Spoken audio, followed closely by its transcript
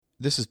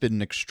This has been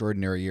an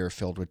extraordinary year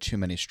filled with too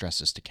many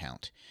stresses to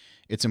count.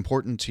 It's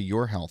important to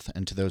your health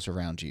and to those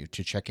around you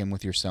to check in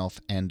with yourself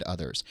and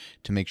others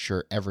to make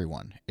sure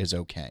everyone is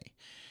okay.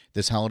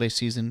 This holiday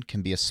season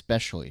can be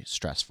especially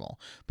stressful,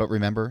 but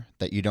remember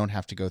that you don't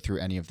have to go through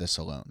any of this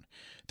alone.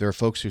 There are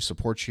folks who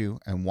support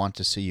you and want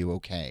to see you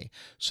okay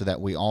so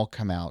that we all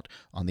come out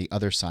on the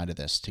other side of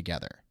this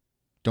together.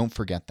 Don't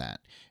forget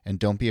that, and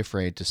don't be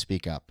afraid to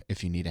speak up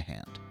if you need a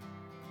hand.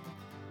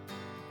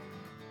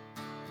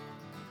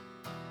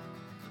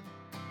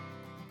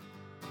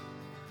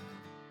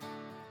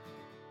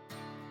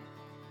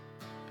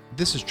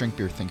 This is Drink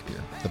Beer, Think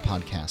Beer, the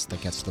podcast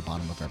that gets to the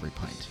bottom of every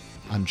pint.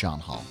 I'm John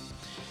Hall.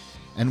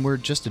 And we're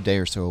just a day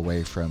or so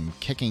away from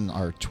kicking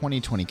our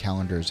 2020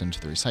 calendars into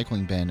the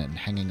recycling bin and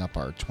hanging up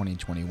our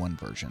 2021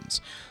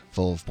 versions,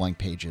 full of blank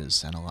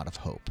pages and a lot of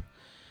hope.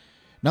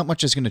 Not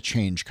much is going to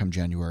change come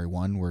January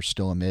 1. We're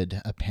still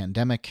amid a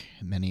pandemic.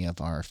 Many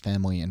of our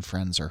family and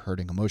friends are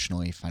hurting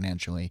emotionally,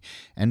 financially,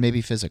 and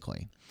maybe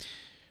physically.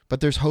 But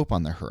there's hope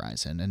on the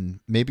horizon, and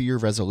maybe your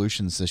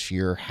resolutions this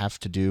year have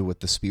to do with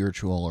the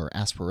spiritual or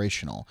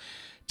aspirational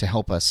to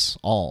help us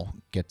all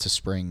get to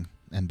spring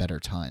and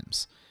better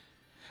times.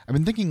 I've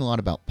been thinking a lot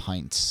about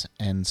pints,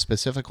 and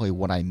specifically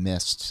what I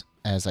missed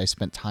as I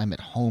spent time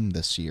at home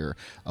this year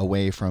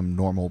away from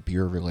normal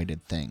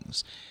beer-related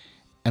things.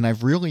 And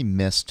I've really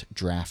missed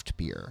draft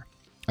beer.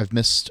 I've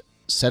missed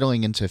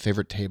settling into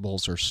favorite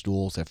tables or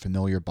stools at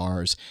familiar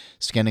bars,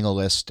 scanning a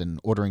list and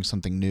ordering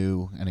something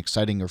new and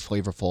exciting or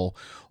flavorful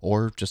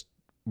or just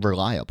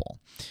reliable.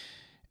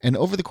 And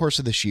over the course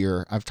of this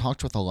year, I've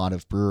talked with a lot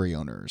of brewery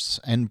owners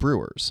and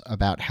brewers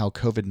about how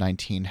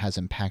COVID-19 has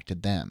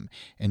impacted them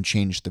and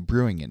changed the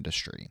brewing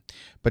industry.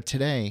 But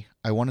today,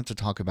 I wanted to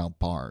talk about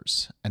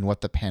bars and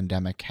what the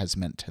pandemic has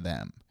meant to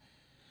them.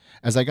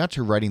 As I got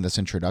to writing this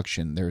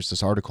introduction, there's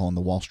this article in the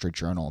Wall Street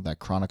Journal that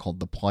chronicled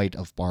the plight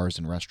of bars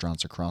and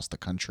restaurants across the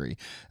country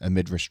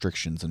amid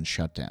restrictions and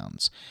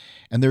shutdowns.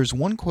 And there's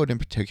one quote in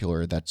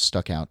particular that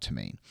stuck out to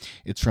me.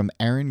 It's from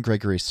Aaron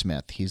Gregory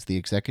Smith. He's the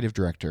executive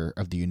director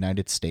of the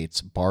United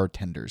States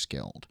Bartenders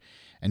Guild.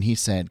 And he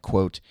said,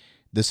 quote,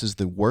 "This is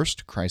the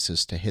worst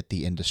crisis to hit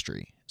the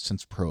industry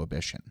since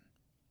Prohibition."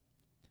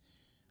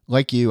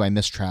 Like you, I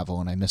miss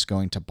travel and I miss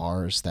going to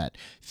bars that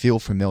feel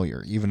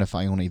familiar, even if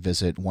I only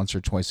visit once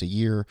or twice a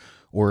year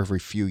or every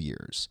few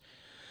years.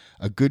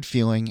 A good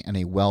feeling and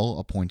a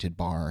well-appointed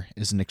bar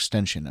is an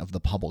extension of the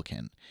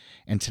publican.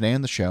 And today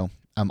on the show,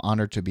 I'm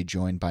honored to be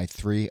joined by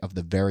three of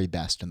the very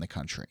best in the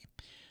country.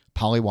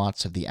 Polly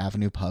Watts of the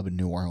Avenue Pub in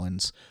New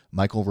Orleans,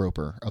 Michael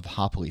Roper of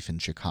Hop Leaf in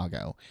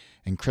Chicago,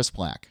 and Chris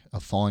Black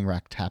of Falling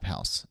Rock Tap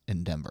House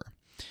in Denver.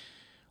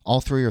 All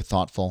three are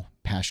thoughtful,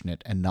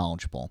 passionate, and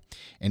knowledgeable,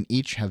 and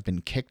each have been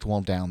kicked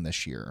while down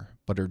this year,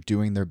 but are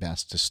doing their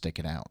best to stick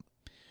it out.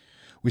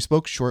 We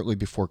spoke shortly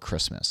before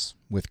Christmas,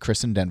 with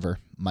Chris in Denver,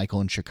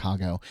 Michael in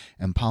Chicago,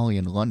 and Polly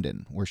in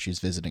London, where she's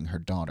visiting her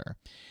daughter.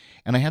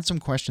 And I had some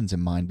questions in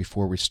mind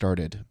before we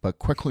started, but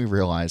quickly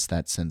realized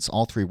that since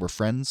all three were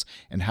friends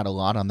and had a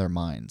lot on their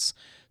minds,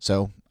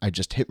 so I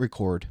just hit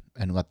record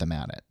and let them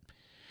at it.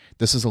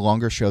 This is a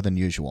longer show than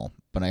usual,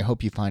 but I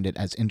hope you find it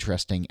as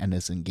interesting and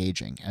as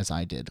engaging as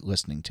I did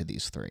listening to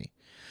these three.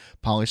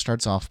 Polly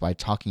starts off by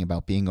talking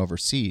about being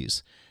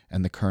overseas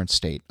and the current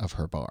state of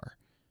her bar.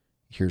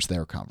 Here's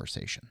their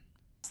conversation.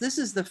 This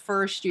is the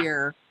first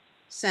year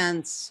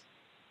since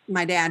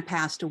my dad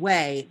passed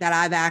away that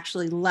I've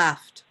actually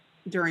left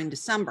during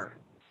December,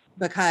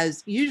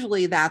 because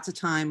usually that's a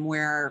time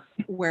where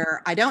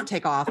I don't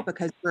take off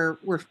because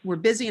we're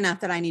busy enough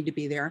that I need to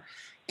be there,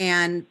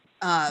 and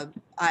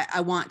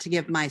I want to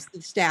give my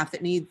staff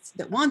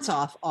that wants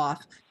off.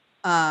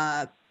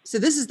 So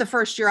this is the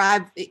first year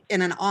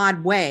in an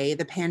odd way,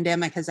 the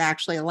pandemic has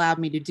actually allowed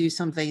me to do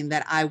something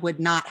that I would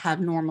not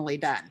have normally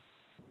done.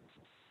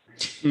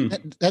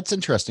 That's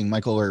interesting,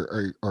 Michael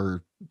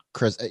or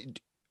Chris.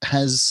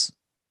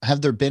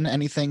 Have there been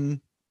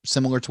anything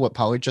similar to what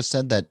Polly just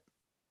said that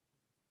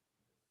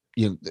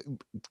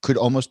could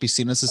almost be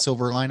seen as a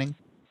silver lining?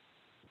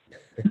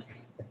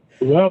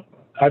 Well,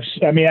 I've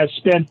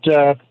spent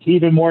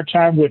even more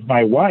time with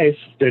my wife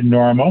than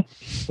normal,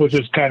 which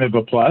is kind of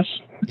a plus.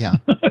 Yeah.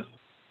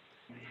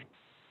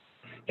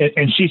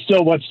 and she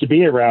still wants to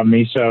be around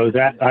me, so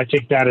that I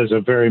think that is a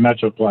very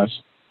much a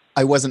plus.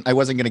 I wasn't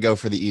going to go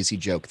for the easy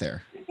joke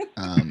there.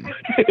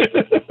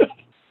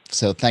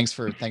 So thanks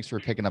for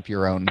picking up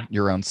your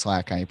own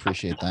slack. I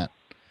appreciate that.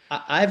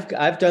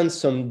 I've done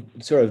some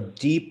sort of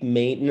deep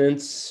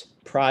maintenance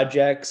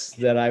projects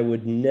that I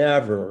would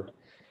never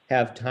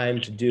have time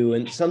to do,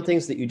 and some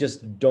things that you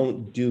just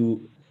don't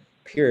do,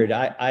 period.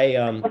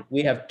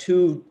 We have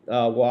two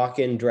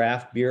walk-in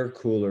draft beer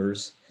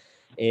coolers,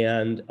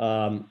 and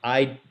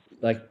I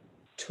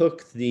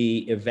took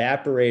the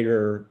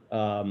evaporator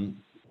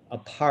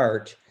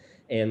apart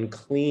and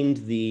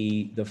cleaned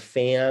the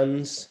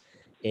fans,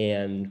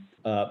 and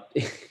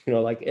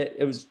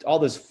it was all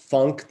this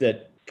funk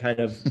that kind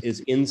of is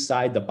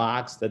inside the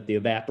box that the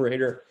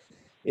evaporator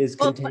is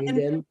Well, contained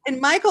in. and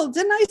Michael,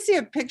 didn't I see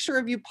a picture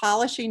of you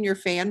polishing your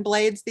fan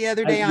blades the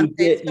other day You on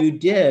did, Facebook? you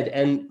did,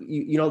 and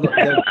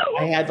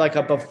I had like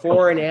a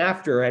before and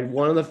after. And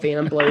one of the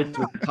fan blades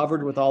was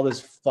covered with all this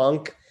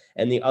funk,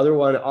 and the other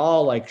one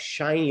all like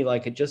shiny,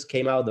 like it just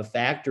came out of the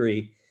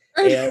factory.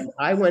 And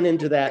I went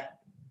into that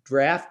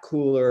draft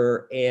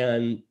cooler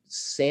and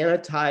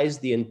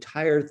sanitized the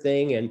entire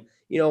thing. And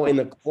in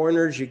the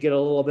corners, you get a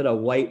little bit of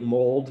white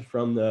mold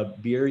from the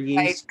beer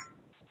yeast.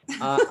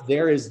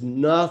 There is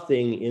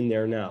nothing in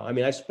there now. I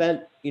mean, I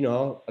spent,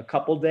 a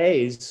couple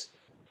days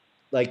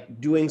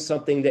like doing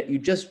something that you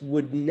just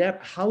would never,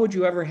 how would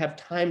you ever have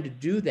time to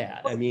do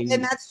that? I mean,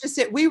 and that's just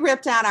it. We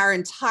ripped out our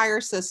entire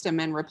system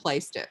and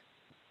replaced it.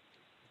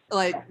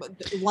 Like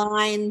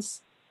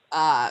lines,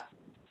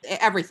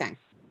 everything.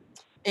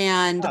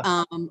 And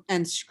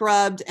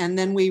scrubbed, and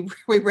then we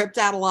ripped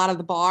out a lot of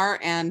the bar,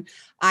 and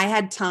I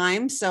had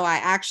time, so I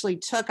actually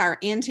took our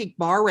antique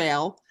bar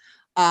rail,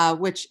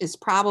 which is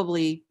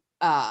probably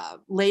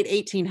late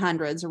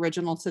 1800s,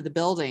 original to the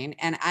building,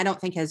 and I don't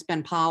think has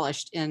been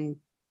polished in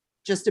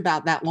just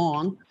about that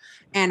long,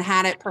 and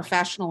had it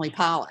professionally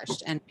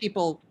polished, and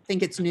people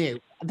think it's new.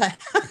 That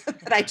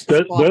I just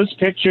those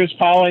pictures,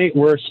 Polly,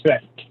 were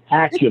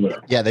spectacular.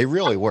 Yeah, they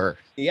really were.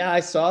 Yeah, I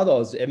saw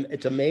those.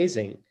 It's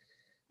amazing.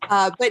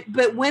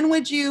 But when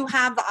would you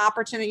have the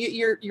opportunity?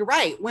 You're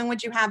right. When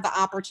would you have the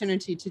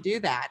opportunity to do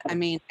that? I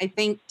mean, I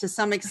think to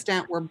some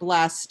extent we're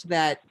blessed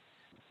that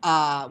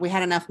we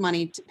had enough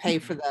money to pay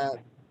for the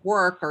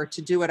work, or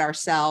to do it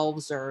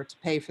ourselves, or to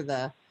pay for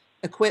the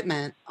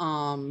equipment.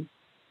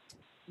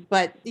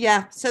 But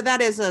yeah, so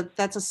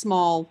that's a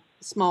small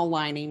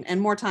lining,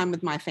 and more time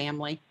with my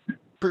family.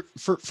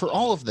 For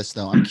all of this,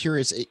 though, I'm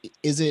curious: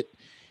 is it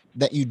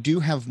that you do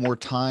have more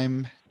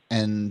time?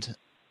 And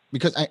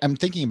because I'm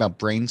thinking about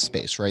brain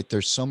space, right?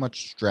 There's so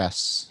much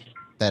stress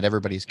that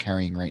everybody's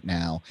carrying right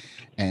now,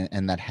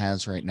 and that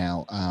has right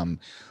now.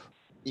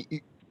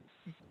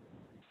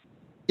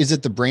 Is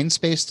it the brain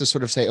space to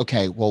sort of say,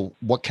 okay, well,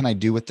 what can I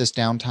do with this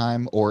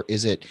downtime? Or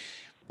is it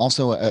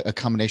also a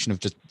combination of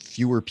just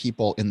fewer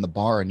people in the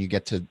bar, and you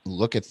get to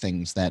look at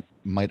things that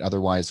might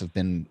otherwise have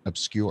been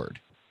obscured?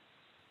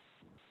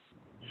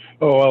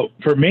 Oh, well,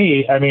 for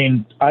me, I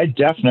mean, I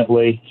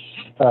definitely,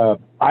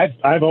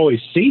 I've always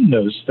seen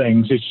those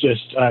things. It's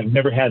just I've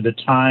never had the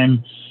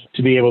time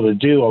to be able to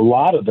do a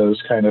lot of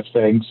those kind of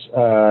things.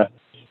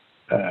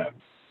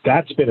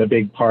 That's been a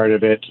big part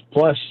of it.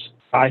 Plus,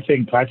 I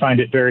find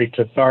it very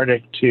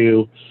cathartic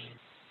to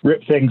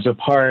rip things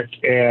apart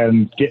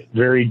and get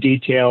very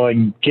detailed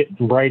and get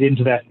right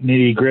into that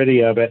nitty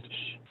gritty of it,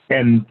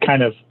 and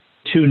kind of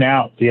tune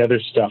out the other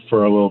stuff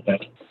for a little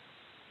bit.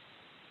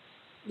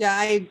 Yeah,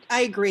 I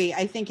agree.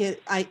 I think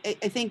I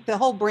think the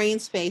whole brain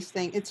space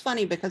thing, it's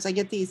funny because I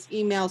get these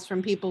emails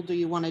from people. Do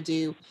you want to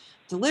do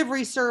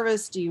delivery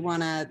service? Do you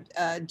want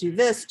to do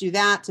this, do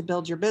that to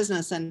build your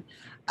business? And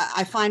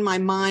I find my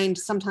mind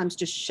sometimes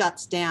just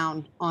shuts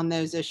down on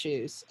those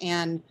issues.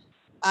 And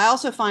I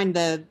also find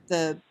the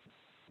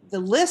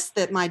list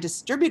that my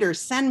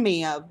distributors send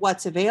me of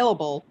what's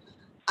available,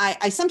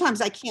 I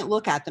sometimes I can't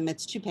look at them.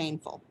 It's too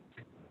painful.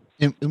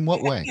 In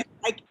what way?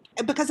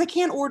 Because I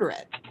can't order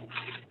it.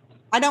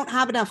 I don't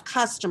have enough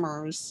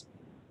customers,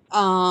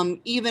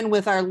 even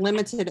with our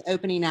limited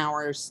opening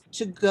hours,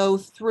 to go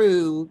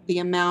through the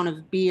amount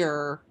of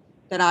beer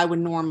that I would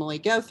normally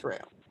go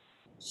through.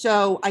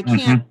 So I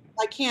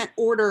can't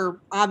order,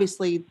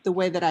 obviously, the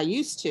way that I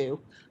used to.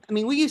 I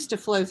mean, we used to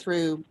flow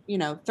through,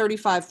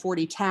 35,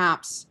 40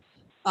 taps,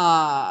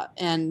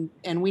 and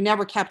we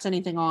never kept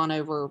anything on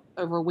over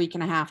a week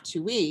and a half,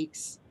 2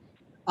 weeks.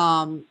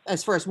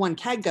 As far as one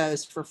keg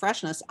goes for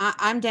freshness,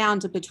 I'm down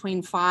to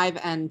between 5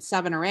 and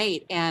 7 or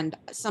 8. And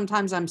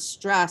sometimes I'm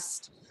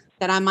stressed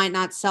that I might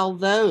not sell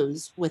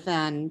those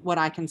within what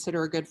I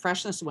consider a good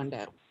freshness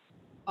window.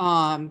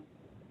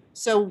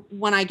 So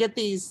when I get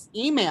these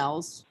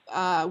emails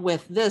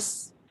with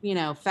this,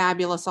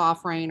 fabulous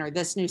offering, or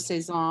this new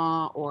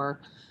saison,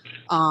 or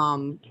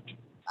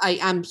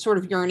I'm sort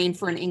of yearning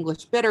for an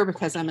English bitter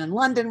because I'm in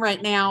London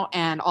right now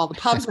and all the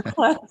pubs are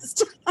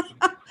closed.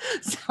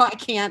 So I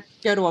can't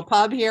go to a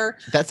pub here.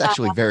 That's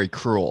actually very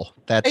cruel.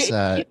 That's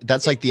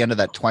like the end of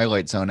that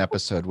Twilight Zone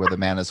episode where the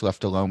man is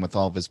left alone with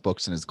all of his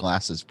books and his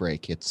glasses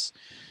break.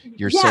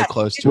 You're so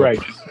close to right.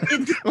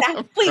 It's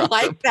exactly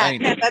like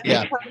that. Yeah, that's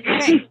the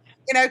perfect thing.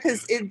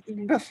 Because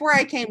before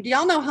I came, do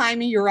y'all know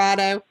Jaime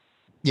Jurado?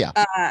 Yeah.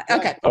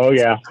 Okay. Oh,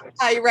 yeah.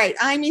 Right.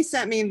 Jaime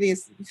sent me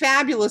this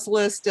fabulous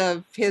list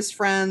of his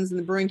friends in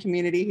the brewing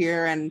community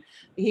here, and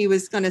he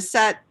was going to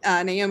set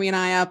Naomi and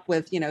I up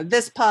with,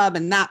 this pub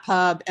and that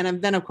pub, and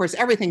then of course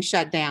everything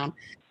shut down,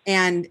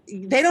 and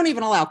they don't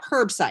even allow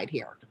curbside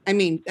here. I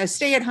mean, a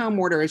stay-at-home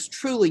order is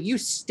truly you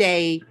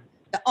stay.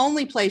 The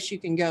only place you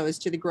can go is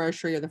to the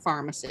grocery or the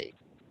pharmacy.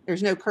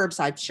 There's no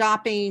curbside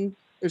shopping.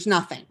 There's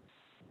nothing,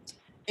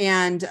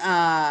 and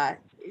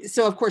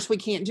so of course we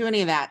can't do any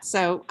of that.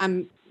 So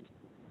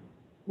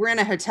we're in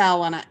a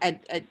hotel, and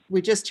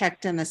we just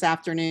checked in this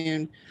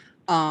afternoon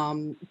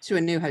to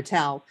a new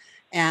hotel,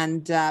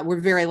 and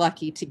we're very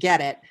lucky to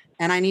get it.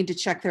 and I need to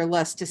check their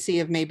list to see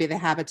if maybe they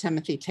have a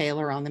Timothy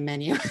Taylor on the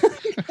menu. I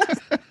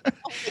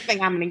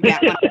think I'm going to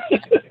get one.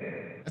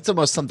 It's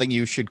almost something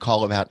you should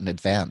call about in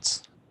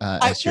advance.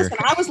 Listen,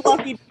 I was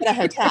lucky to get a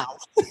hotel.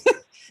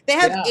 They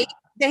have Yeah. eight.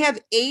 They have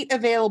 8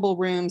 available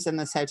rooms in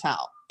this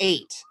hotel.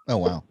 8. Oh,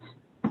 wow.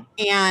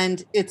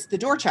 And it's the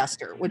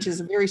Dorchester, which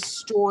is a very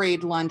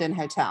storied London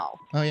hotel.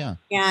 Oh, yeah.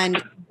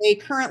 And they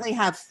currently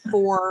have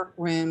 4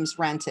 rooms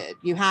rented.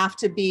 You have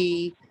to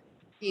be,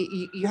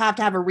 you have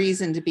to have a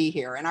reason to be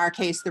here. In our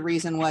case, the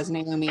reason was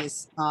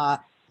Naomi's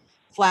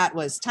flat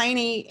was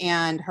tiny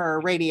and her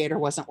radiator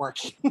wasn't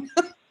working.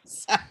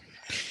 so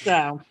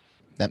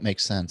That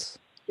makes sense.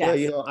 Yeah,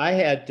 yes.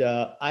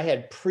 I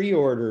had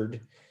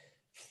pre-ordered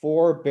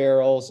 4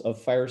 barrels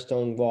of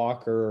Firestone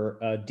Walker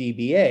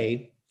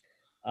DBA,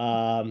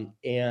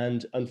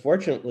 and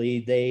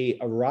unfortunately, they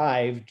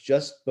arrived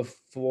just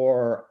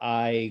before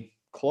I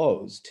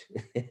closed.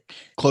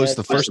 Closed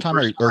the And- first time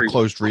or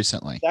closed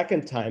recently?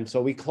 Second time,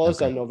 so we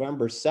closed Okay. on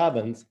November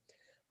 7th.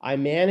 I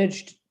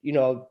managed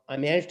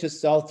to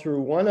sell through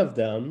one of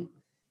them,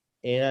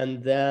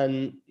 and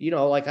then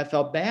like I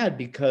felt bad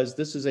because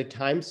this is a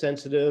time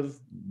sensitive,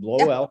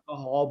 low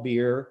alcohol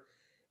beer,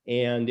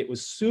 and it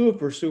was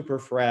super, super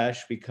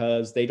fresh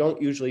because they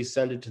don't usually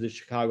send it to the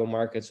Chicago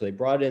market, so they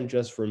brought it in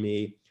just for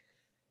me.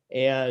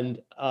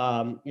 And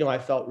I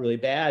felt really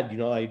bad.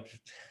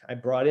 I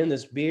brought in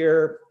this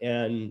beer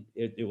and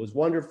it was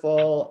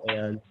wonderful,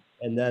 and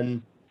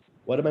then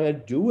what am I going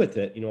to do with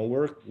it?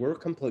 We're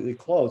completely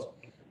closed.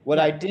 What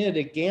I did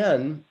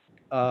again,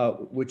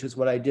 which is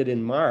what I did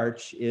in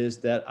March, is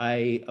that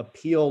I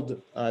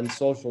appealed on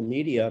social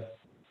media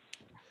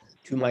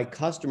to my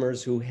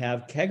customers who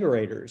have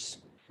kegerators,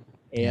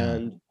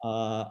 and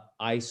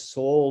I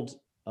sold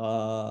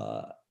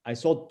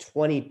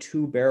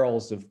 22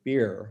 barrels of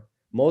beer,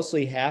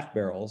 mostly half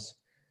barrels,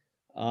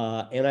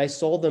 and I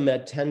sold them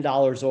at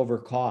 $10 over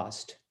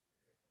cost.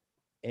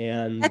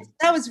 And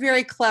That was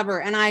very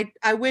clever. And I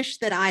wish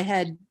that I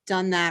had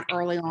done that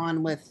early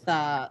on with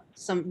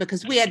some,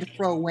 because we had to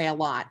throw away a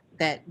lot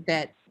that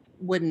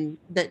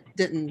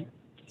didn't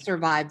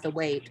survive the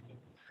wait.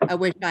 I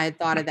wish I had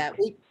thought of that.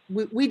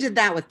 We did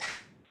that with.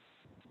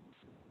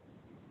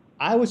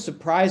 I was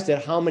surprised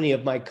at how many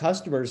of my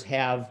customers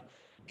have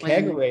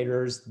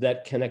kegerators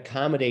that can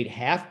accommodate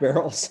half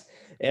barrels,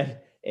 and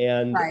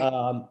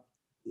Right.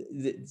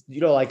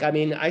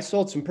 I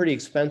sold some pretty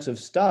expensive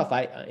stuff.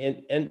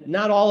 And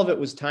not all of it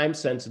was time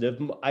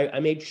sensitive. I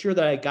made sure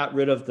that I got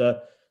rid of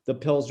the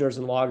Pilsners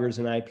and lagers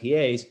and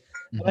IPAs,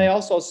 but I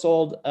also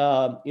sold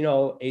a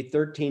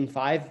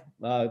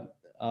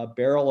 13.5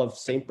 barrel of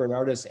St.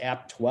 Bernardus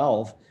App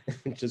 12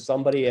 to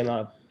somebody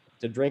to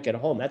drink at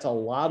home. That's a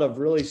lot of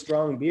really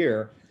strong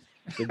beer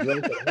to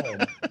drink at home.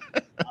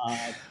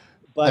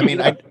 But I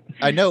mean,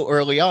 I know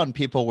early on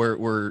people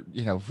were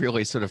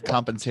really sort of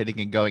compensating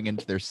and going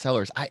into their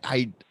cellars.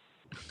 I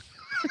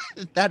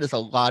that is a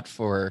lot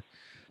for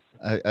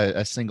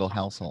a single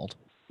household.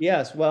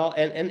 Yes, well,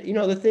 and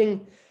the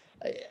thing,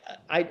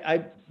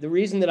 the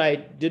reason that I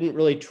didn't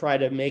really try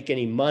to make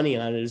any money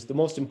on it is the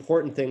most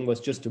important thing was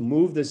just to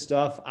move this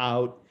stuff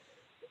out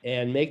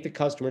and make the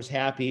customers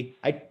happy.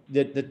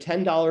 The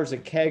 $10 a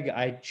keg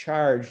I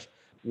charged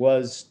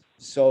was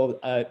so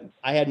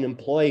I had an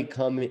employee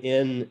come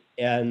in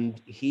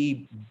and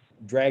he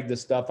dragged the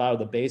stuff out of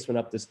the basement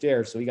up the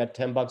stairs, so he got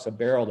 $10 a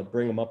barrel to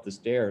bring them up the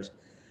stairs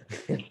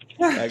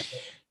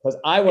because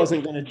I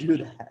wasn't going to do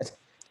that.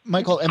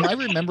 Michael, am I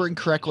remembering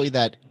correctly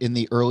that in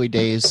the early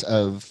days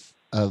of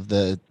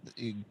the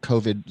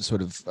COVID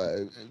sort of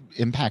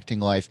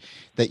impacting life,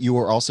 that you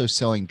were also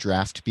selling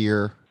draft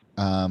beer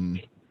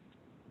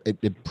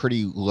at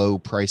pretty low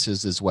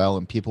prices as well,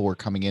 and people were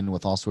coming in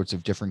with all sorts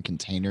of different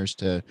containers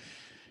to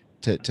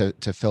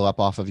fill up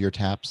off of your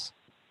taps?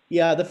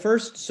 Yeah,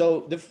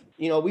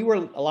 we were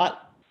a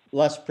lot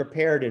less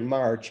prepared in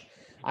March.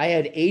 I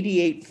had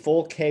 88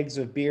 full kegs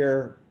of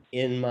beer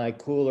in my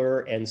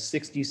cooler and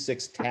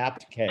 66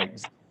 tapped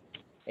kegs.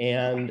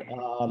 And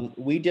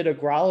we did a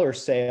growler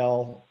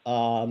sale,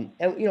 and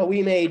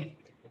we made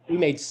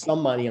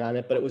some money on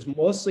it, but it was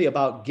mostly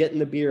about getting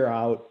the beer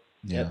out,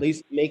 at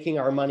least making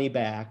our money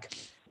back,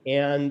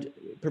 and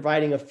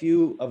providing a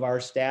few of our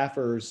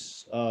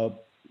staffers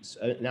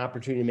an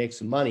opportunity to make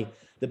some money.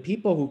 The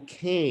people who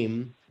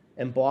came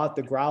and bought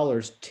the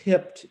growlers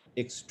tipped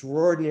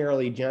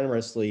extraordinarily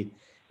generously,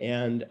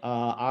 and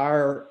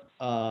our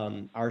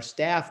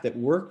staff that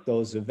worked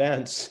those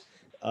events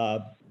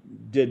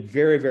did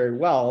very, very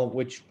well,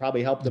 which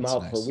probably helped them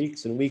out for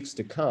weeks and weeks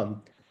to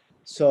come.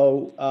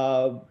 So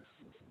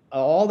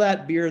all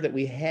that beer that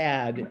we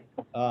had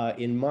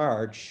in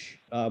March,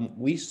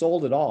 we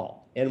sold it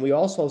all. And we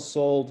also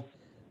sold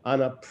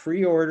on a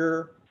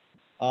pre-order,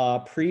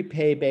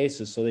 prepay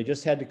basis. So they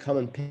just had to come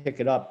and pick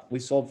it up. We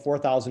sold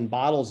 4,000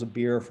 bottles of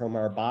beer from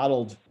our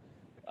bottled,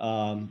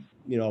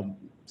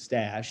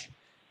 stash.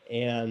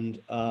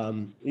 And,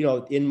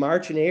 in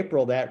March and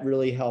April, that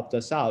really helped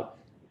us out.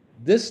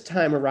 This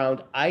time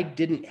around, I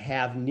didn't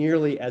have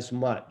nearly as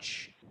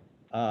much.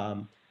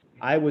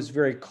 I was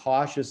very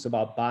cautious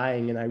about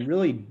buying, and I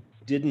really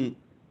didn't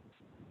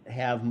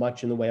have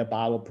much in the way of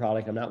bottled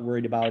product. I'm not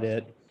worried about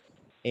it.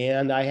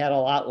 And I had a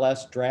lot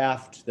less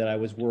draft that I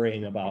was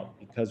worrying about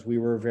because we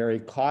were very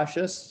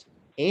cautious,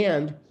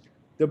 and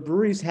the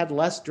breweries had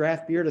less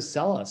draft beer to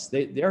sell us.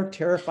 They're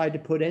terrified to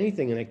put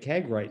anything in a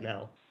keg right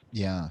now.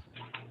 Yeah.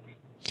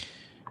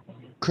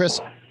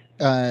 Chris,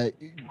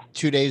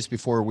 2 days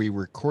before we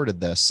recorded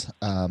this,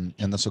 and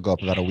this will go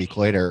up about a week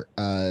later,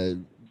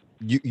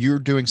 you're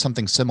doing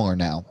something similar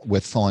now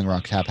with Falling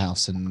Rock Tap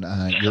House, and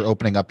you're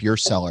opening up your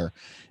cellar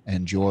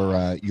and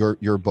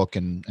your book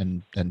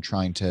and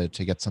trying to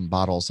get some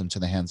bottles into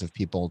the hands of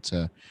people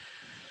to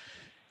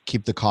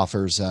keep the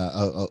coffers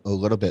a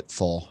little bit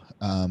full.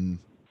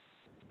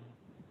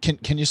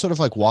 Can you sort of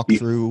like walk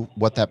through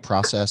what that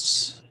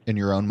process in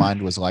your own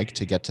mind was like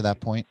to get to that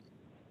point?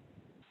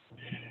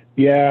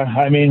 Yeah,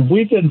 I mean,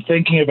 we've been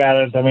thinking about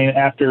it. I mean,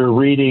 after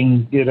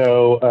reading,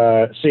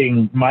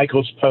 seeing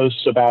Michael's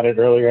posts about it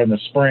earlier in the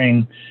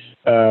spring,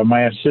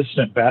 my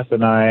assistant Beth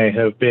and I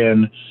have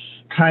been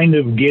kind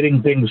of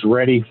getting things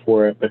ready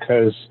for it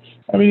because,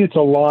 I mean, it's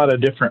a lot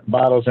of different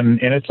bottles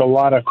and it's a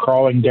lot of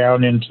crawling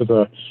down into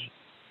the,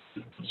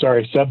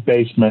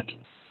 sub-basement,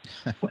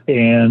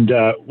 and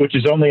which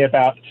is only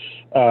about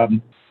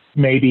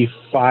maybe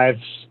 5'6"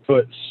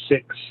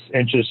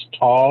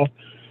 tall.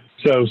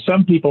 So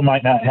some people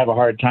might not have a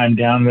hard time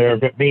down there,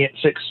 but me at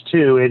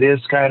 6'2", it is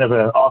kind of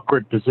an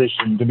awkward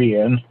position to be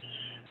in.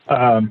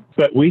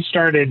 But we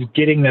started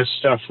getting this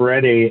stuff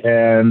ready,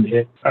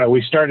 and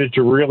we started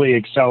to really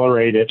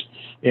accelerate it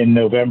in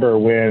November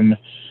when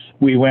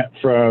we went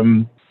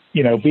from,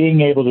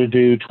 being able to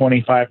do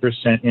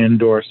 25%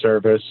 indoor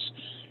service.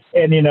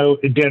 And,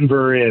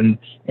 Denver in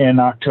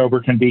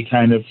October can be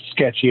kind of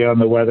sketchy on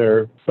the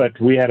weather, but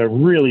we had a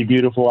really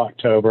beautiful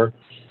October.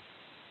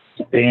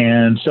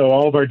 And so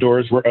all of our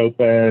doors were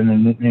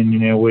open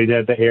and we'd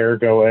had the air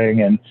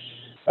going, and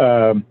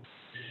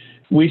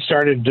we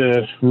started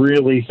to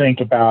really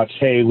think about,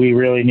 hey, we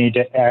really need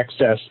to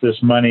access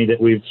this money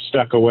that we've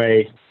stuck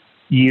away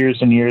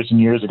years and years and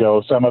years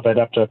ago, some of it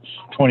up to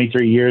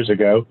 23 years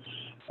ago.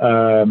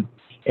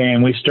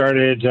 And we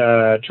started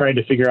trying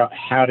to figure out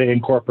how to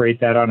incorporate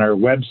that on our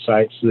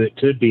website so that it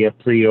could be a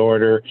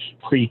pre-order,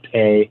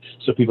 prepay,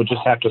 so people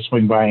just have to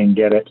swing by and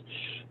get it.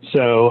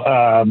 So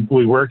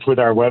we worked with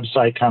our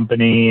website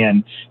company,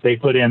 and they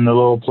put in the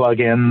little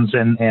plugins,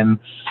 and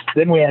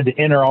then we had to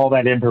enter all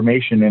that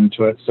information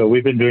into it. So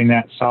we've been doing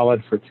that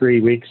solid for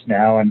 3 weeks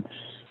now. And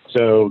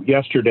so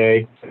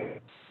yesterday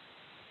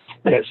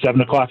at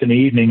 7:00 in the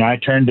evening, I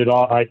turned it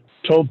all. I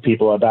told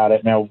people about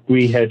it. Now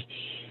we had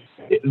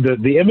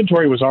the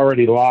inventory was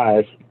already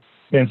live,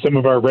 and some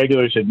of our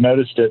regulars had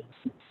noticed it.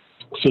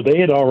 So they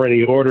had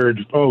already ordered,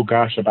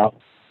 about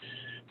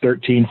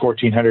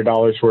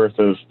 $1,400 worth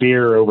of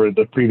beer over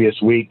the previous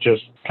week,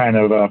 just kind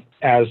of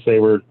as they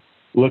were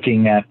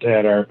looking at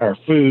our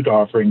food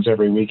offerings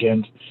every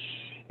weekend.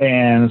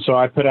 And so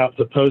I put out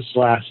the post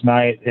last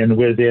night, and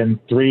within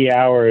 3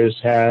 hours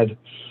had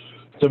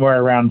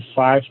somewhere around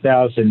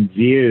 5,000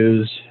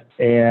 views.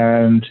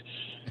 And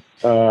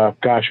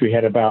we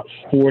had about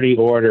 40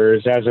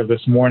 orders. As of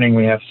this morning,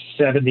 we have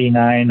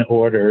 79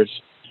 orders.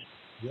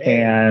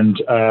 And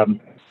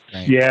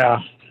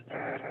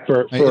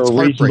for a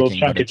reasonable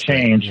chunk of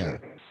change.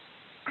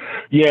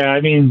 Yeah, I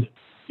mean,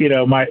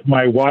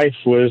 my wife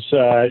was,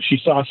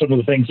 she saw some of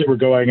the things that were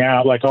going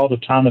out, like all the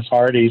Thomas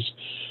Hardys,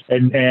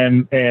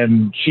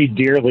 and she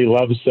dearly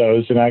loves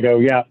those. And I go,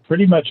 yeah,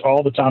 pretty much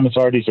all the Thomas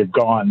Hardys are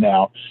gone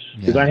now,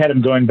 because I had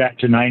them going back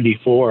to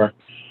 94.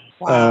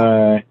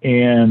 Wow.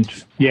 And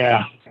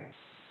the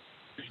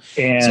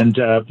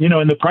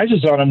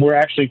prices on them were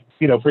actually,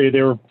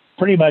 they were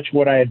pretty much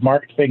what I had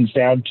marked things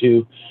down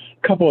to.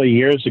 Couple of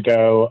years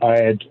ago, I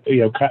had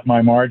cut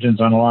my margins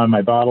on a lot of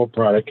my bottled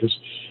product because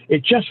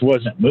it just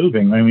wasn't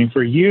moving. I mean,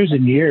 for years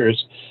and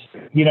years,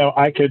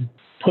 I could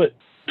put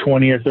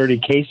 20 or 30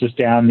 cases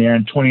down there,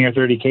 and 20 or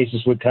 30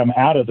 cases would come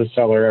out of the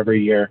cellar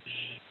every year.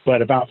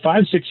 But about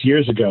 5-6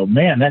 years ago,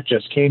 man, that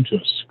just came to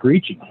a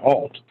screeching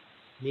halt.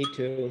 Me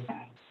too.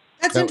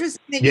 That's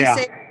interesting that you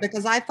say that,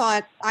 because I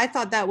thought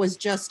that was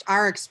just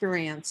our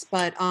experience,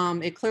 but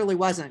it clearly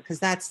wasn't, because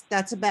that's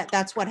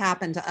what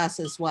happened to us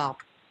as well.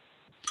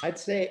 I'd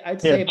say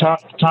Tom.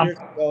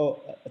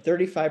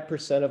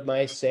 35% of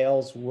my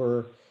sales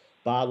were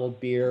bottled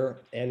beer,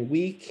 and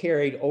we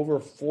carried over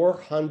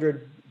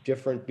 400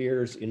 different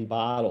beers in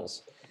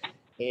bottles.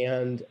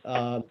 And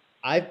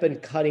I've been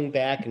cutting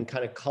back and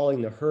kind of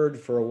culling the herd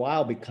for a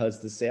while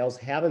because the sales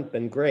haven't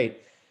been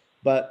great.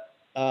 But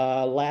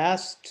when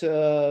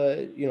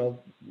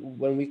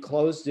we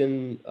closed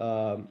in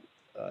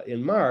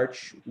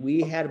March,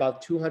 we had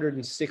about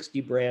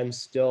 260 brands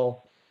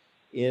still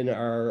in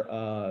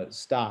our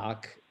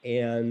stock.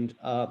 And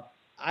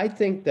I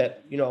think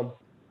that,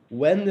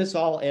 when this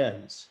all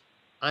ends,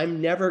 I'm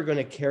never going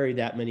to carry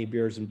that many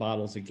beers and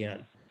bottles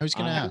again. I was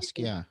going to ask,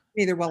 yeah.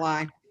 Neither will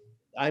I.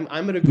 I'm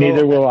going to go.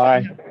 Neither will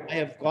I. I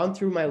have gone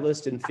through my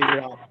list and figured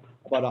out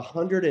about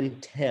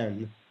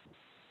 110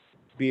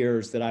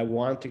 beers that I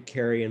want to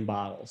carry in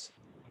bottles.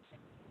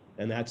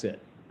 And that's it.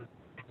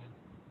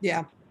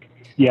 Yeah.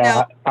 Yeah,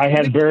 Now, I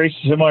had very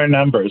similar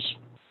numbers.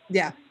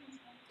 yeah.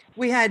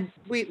 We had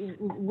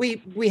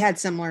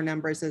similar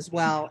numbers as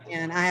well,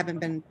 and I haven't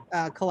been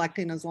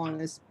collecting as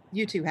long as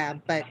you two have,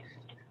 but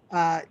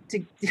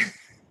to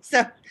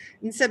so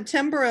in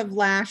September of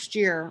last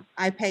year,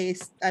 I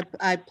placed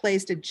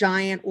a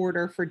giant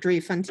order for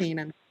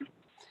Driefonteinen,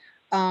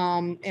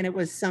 and it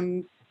was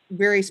some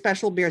very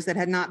special beers that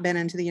had not been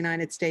into the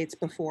United States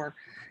before,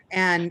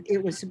 and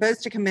it was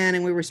supposed to come in,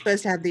 and we were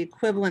supposed to have the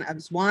equivalent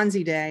of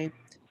Swansea Day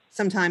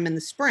sometime in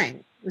the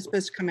spring. It was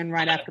supposed to come in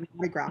right after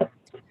Mardi Gras.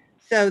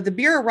 So the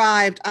beer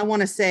arrived, I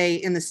want to say,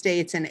 in the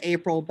States in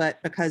April, but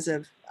because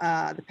of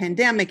the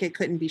pandemic, it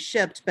couldn't be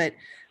shipped. But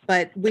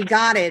we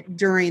got it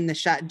during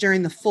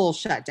the full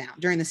shutdown,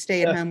 during the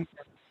stay-at-home,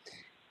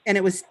 and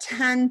it was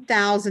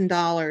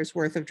 $10,000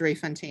 worth of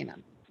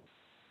Driefonteinen.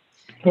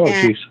 Oh,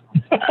 jeez.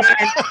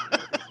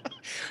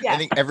 I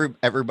think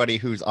everybody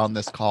who's on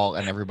this call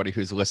and everybody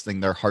who's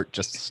listening, their heart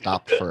just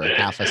stopped for a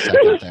half a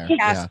second there. Yes.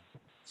 Yeah.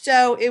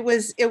 So it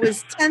was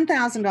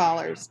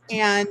 $10,000,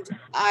 and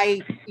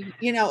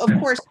of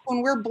course,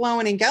 when we're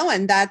blowing and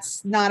going,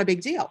 that's not a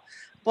big deal.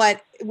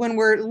 But when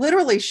we're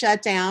literally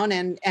shut down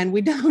and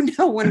we don't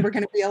know when we're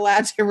going to be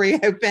allowed to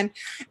reopen,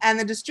 and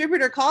the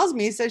distributor calls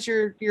me, says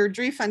your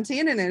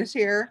Driefonteinen is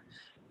here,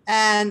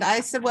 and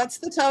I said, what's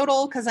the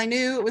total? Because I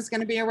knew it was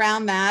going to be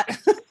around that,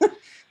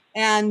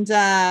 and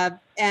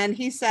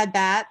he said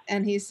that,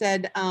 and he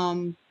said,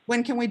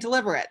 when can we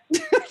deliver it?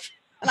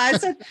 And I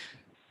said,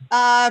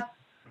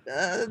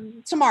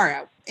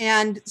 tomorrow.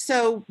 And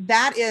so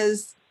that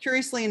is,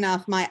 curiously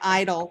enough, my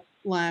EIDL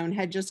loan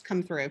had just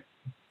come through,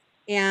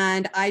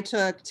 and I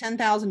took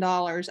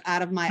 $10,000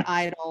 out of my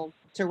EIDL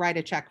to write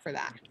a check for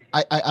that.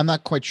 I'm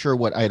not quite sure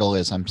what EIDL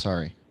is. I'm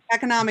sorry.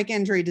 Economic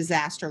Injury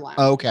Disaster Loan.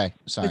 Oh, okay.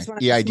 Sorry.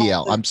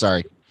 EIDL. I'm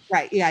sorry.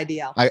 Right.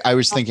 EIDL. I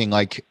was thinking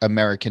like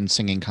American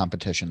singing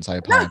competitions. I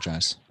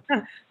apologize.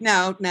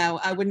 No,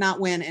 I would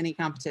not win any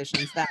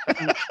competitions. I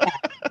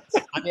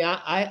mean,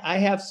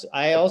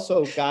 I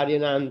also got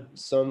in on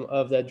some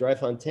of that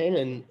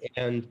Driefonteinen,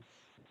 and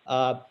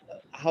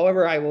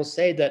however, I will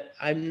say that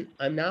I'm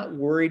not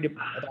worried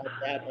about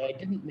that. I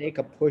didn't make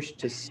a push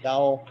to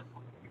sell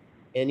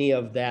any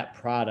of that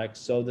product.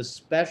 So the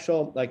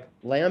special, like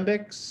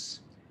lambics,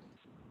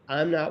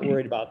 I'm not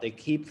worried about. They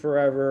keep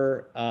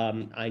forever.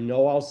 I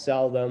know I'll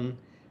sell them.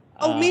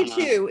 Oh, me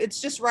too. It's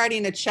just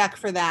writing a check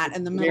for that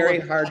in the middle. Very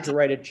hard to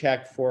write a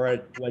check for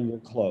it when you're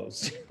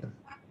closed.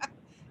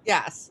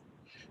 Yes.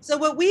 So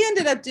what we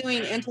ended up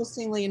doing,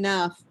 interestingly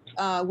enough,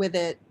 with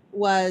it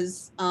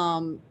was,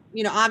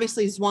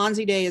 obviously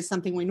Swansea Day is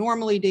something we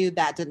normally do.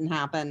 That didn't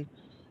happen.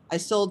 I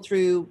sold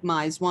through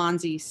my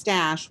Swansea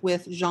stash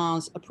with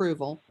Jean's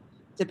approval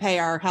to pay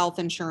our health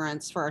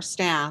insurance for our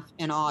staff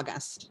in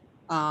August,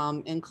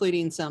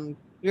 including some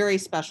very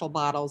special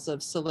bottles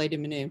of Soleil de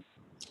Menu.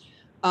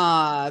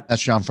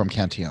 That's Jean from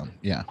Cantillon.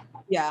 Yeah.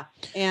 Yeah.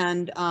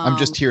 And I'm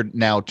just here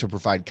now to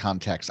provide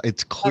context.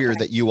 It's clear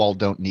that you all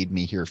don't need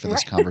me here for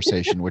this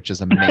conversation, which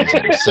is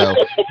amazing. So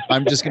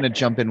I'm just going to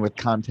jump in with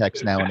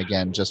context now and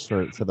again, just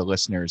for the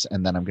listeners,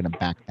 and then I'm going to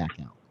back out.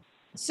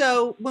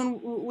 So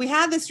when we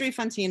had this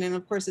Driefonteinen, and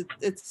of course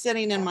it's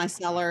sitting in my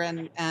cellar,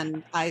 and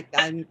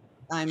I'm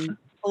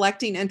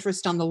collecting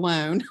interest on the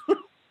loan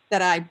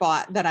that I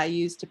bought, that I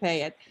used to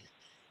pay it.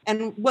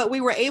 And what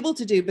we were able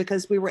to do,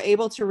 because we were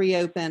able to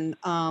reopen,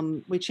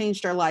 we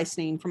changed our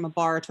licensing from a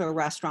bar to a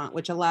restaurant,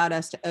 which allowed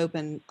us to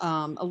open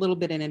a little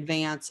bit in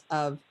advance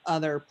of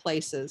other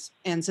places.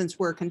 And since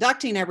we're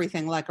conducting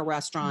everything like a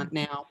restaurant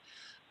now,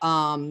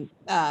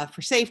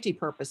 for safety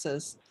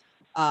purposes,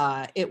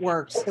 it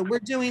works. So we're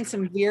doing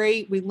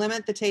we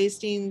limit the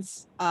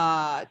tastings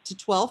to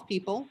 12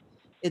 people.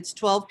 It's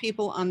 12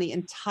 people on the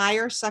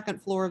entire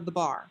second floor of the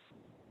bar.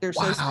 They're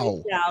so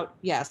spaced out.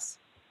 Yes.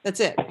 That's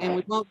it. And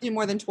we won't do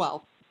more than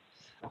 12.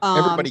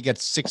 Everybody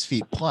gets 6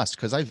 feet plus,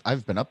 because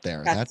I've been up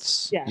there.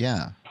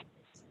 Yeah.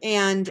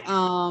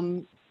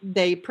 And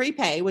they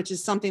prepay, which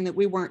is something that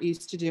we weren't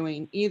used to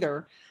doing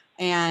either.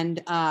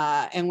 And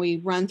we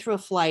run through a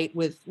flight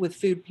with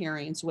food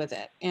pairings with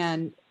it.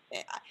 And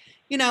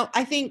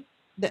I think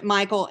that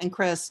Michael and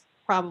Chris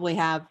probably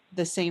have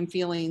the same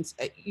feelings.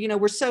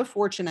 We're so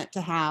fortunate to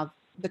have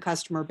the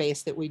customer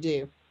base that we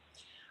do.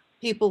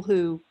 People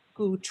who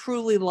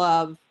truly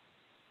love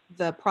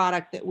the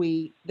product that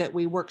we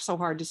work so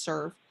hard to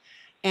serve,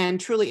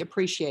 and truly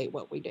appreciate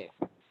what we do.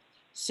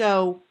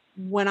 So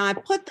when I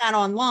put that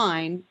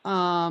online,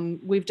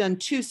 we've done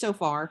 2 so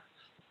far,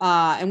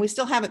 and we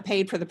still haven't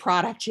paid for the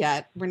product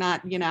yet. We're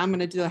not, I'm going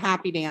to do a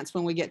happy dance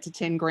when we get to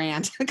 10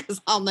 grand, because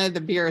I'll know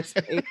the beer is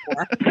paid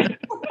for.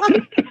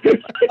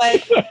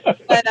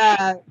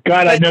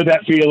 God, I know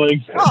that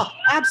feeling. Oh,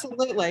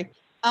 absolutely.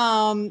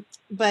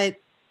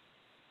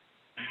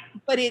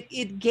 But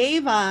it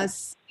gave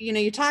us,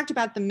 you talked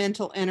about the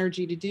mental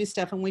energy to do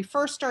stuff. When we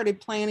first started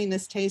planning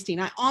this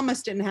tasting, I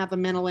almost didn't have the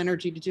mental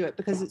energy to do it,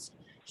 because it's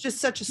just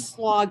such a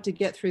slog to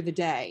get through the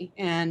day.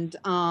 And,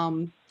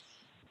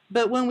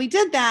 but when we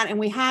did that, and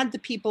we had the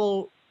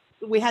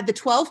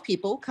 12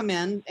 people come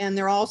in, and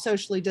they're all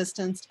socially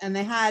distanced, and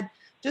they had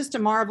just a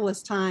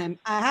marvelous time.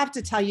 I have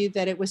to tell you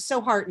that it was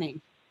so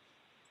heartening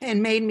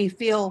and made me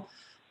feel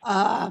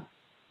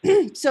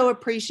so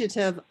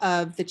appreciative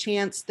of the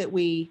chance that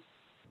we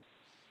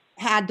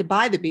had to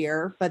buy the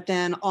beer, but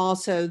then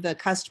also the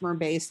customer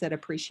base that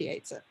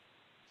appreciates it.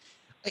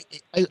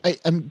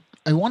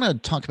 I want to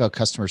talk about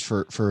customers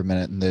for a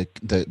minute and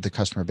the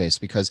customer base,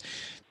 because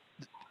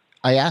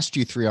I asked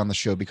you three on the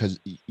show because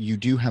you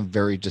do have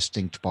very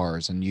distinct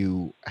bars, and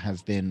you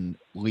have been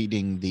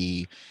leading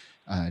the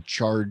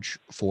charge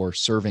for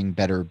serving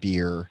better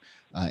beer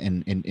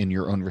in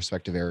your own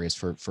respective areas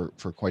for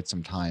quite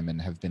some time,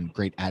 and have been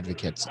great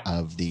advocates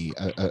of the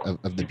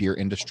beer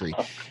industry.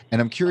 And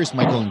I'm curious,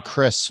 Michael and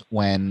Chris,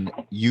 when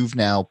you've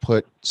now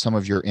put some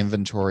of your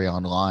inventory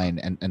online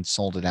and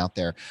sold it out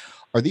there,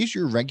 are these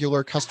your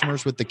regular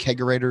customers with the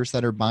kegerators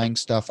that are buying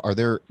stuff? Are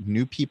there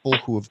new people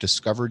who have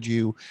discovered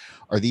you?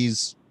 Are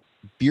these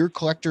beer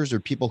collectors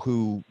or people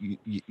who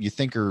you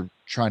think are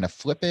trying to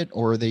flip it?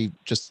 Or are they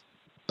just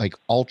like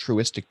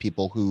altruistic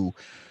people who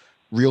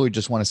really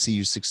just want to see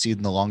you succeed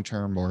in the long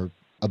term, or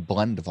a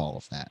blend of all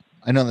of that?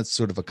 I know that's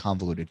sort of a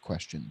convoluted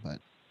question, but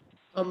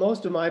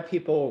most of my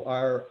people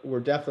were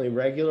definitely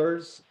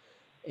regulars,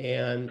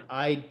 and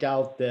I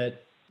doubt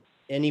that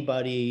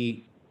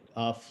anybody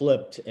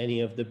flipped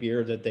any of the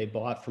beer that they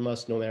bought from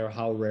us, no matter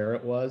how rare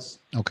it was.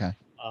 Okay.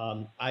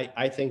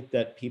 I think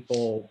that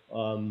people,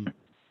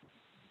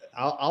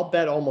 I'll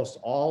bet almost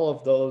all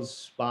of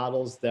those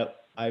bottles that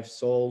I've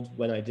sold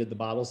when I did the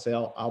bottle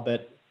sale, I'll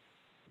bet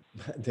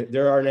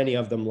there aren't any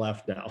of them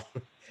left now.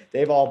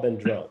 They've all been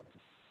drunk.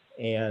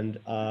 And,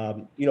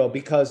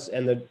 because,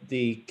 and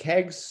the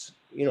kegs,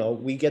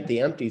 we get the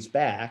empties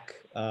back.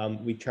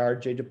 We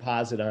charge a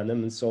deposit on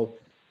them. And so,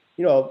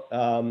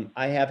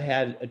 I have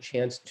had a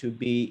chance to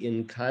be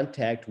in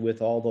contact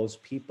with all those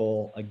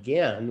people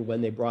again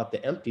when they brought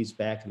the empties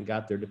back and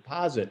got their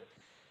deposit.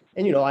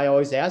 And, I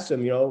always ask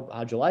them,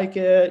 how'd you like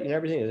it and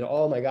everything? They say,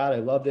 oh my God, I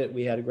loved it.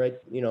 We had a great,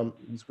 it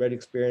was a great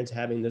experience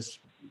having this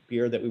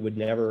beer that we would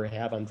never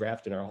have on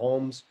draft in our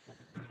homes.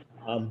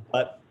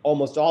 But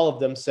almost all of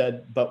them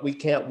said, but we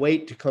can't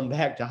wait to come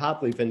back to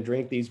Hopleaf and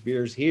drink these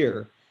beers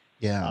here.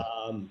 Yeah.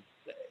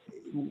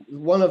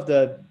 One of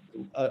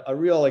a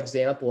real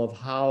example of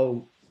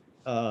how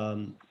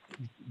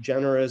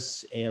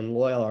generous and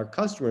loyal our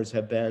customers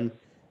have been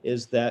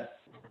is that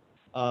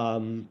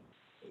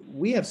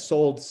we have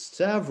sold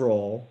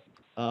several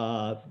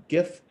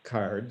gift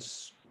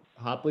cards,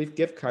 Hopleaf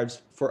gift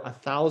cards, for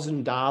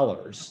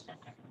 $1,000.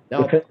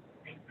 Now,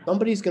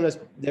 somebody's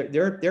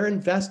they're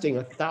investing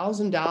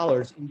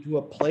 $1,000 into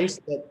a place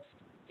that,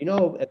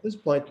 at this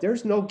point,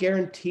 there's no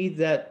guarantee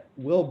that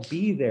we'll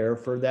be there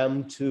for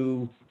them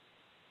to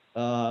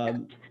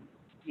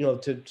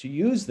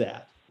use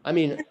that. I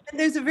mean,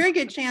 there's a very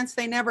good chance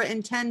they never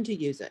intend to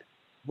use it.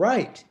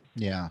 Right.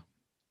 Yeah.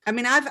 I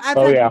mean, I've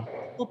had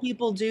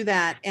people do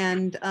that.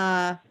 And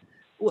I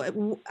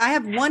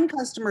have one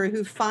customer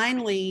who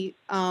finally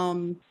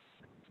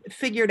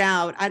figured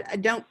out,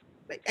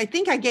 I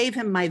think I gave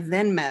him my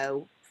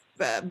Venmo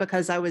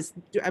because I was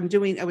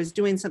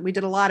doing some, we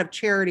did a lot of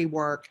charity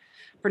work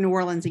for New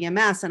Orleans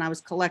EMS, and I was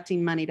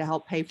collecting money to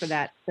help pay for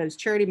those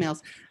charity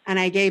meals. And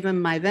I gave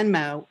him my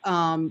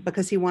Venmo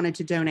because he wanted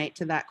to donate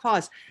to that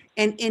cause.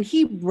 And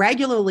he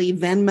regularly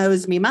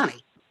Venmos me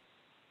money.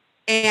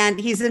 And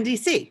he's in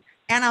DC.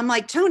 And I'm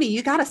like, Tony,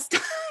 you gotta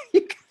stop.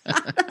 You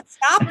gotta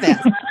stop this.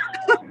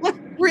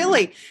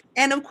 Really.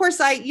 And of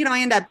course I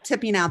end up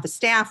tipping out the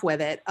staff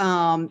with it.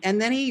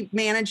 And then he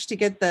managed to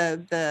get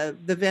the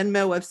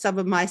Venmo of some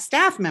of my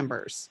staff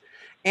members,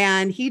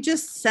 and he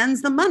just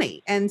sends the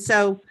money. And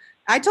so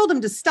I told him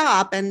to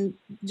stop. And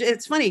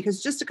it's funny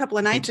because just a couple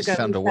of nights ago,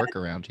 found a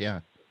workaround. Yeah.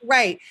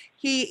 Right.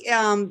 He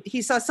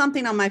saw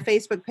something on my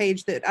Facebook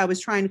page that I was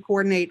trying to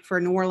coordinate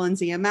for New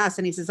Orleans EMS.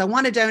 And he says, I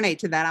want to donate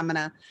to that. I'm going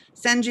to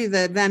send you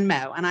the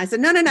Venmo. And I said,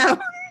 no.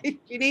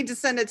 You need to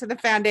send it to the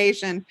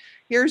foundation.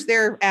 Here's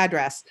their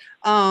address.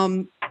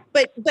 But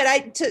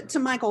to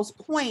Michael's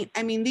point,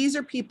 I mean, these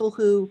are people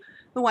who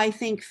I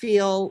think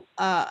feel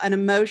an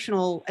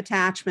emotional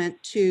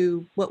attachment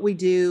to what we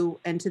do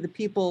and to the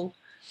people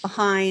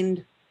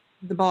behind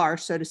the bar,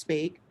 so to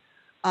speak,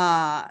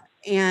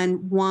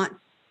 and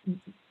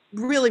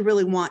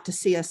really want to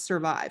see us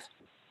survive.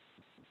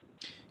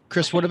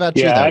 Chris, what about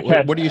you?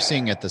 What are you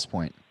seeing at this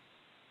point?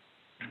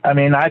 I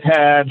mean, I've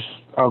had,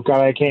 oh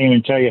God, I can't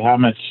even tell you how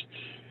much.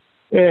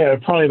 Yeah,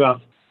 probably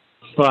about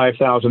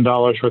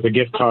 $5,000 worth of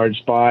gift cards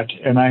bought.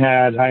 And I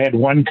had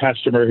one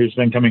customer who's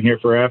been coming here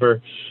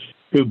forever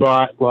who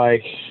bought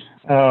like,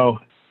 I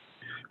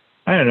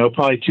don't know,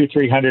 probably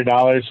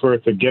 $200-300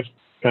 worth of gift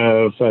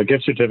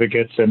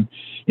certificates, and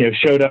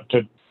showed up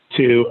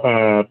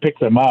to pick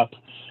them up.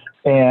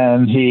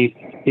 And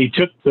he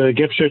took the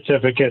gift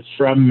certificates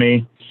from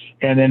me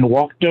and then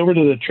walked over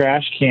to the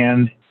trash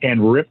can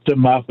and ripped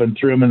them up and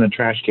threw them in the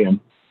trash can.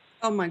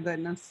 Oh my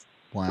goodness.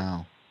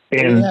 Wow.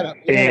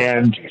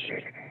 And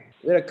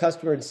we had a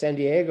customer in San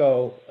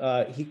Diego.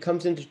 He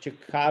comes into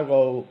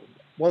Chicago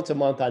once a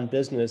month on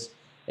business,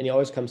 and he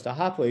always comes to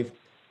Hopleaf.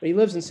 But he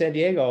lives in San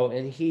Diego,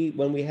 and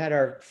when we had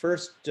our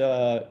first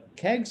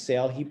keg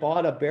sale, he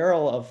bought a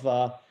barrel of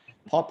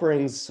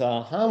Poppering's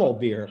Hamel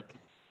beer.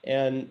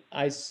 And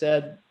I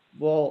said,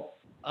 well,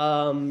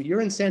 you're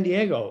in San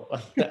Diego.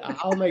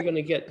 How am I going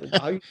to get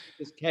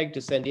this keg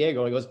to San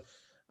Diego? He goes,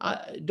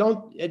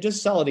 don't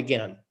just sell it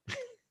again.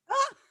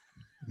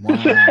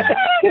 Wow.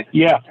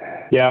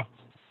 Yeah.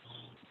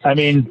 I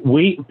mean,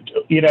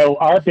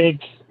 our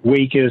big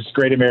week is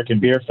Great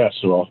American Beer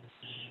Festival.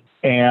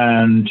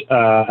 And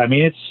I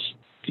mean, it's,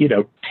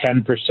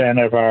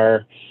 10% of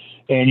our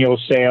annual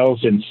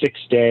sales in 6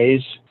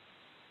 days.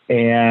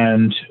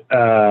 And,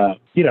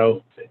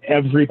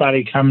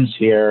 everybody comes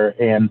here.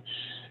 And,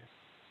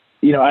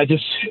 I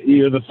just,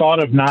 the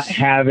thought of not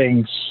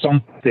having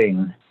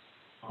something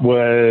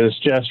was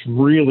just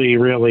really,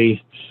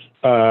 really,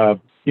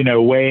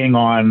 weighing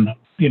on,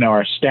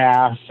 our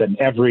staff and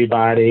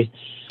everybody.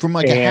 From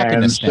like a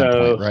happiness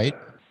standpoint, right?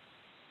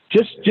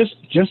 Just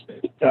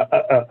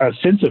a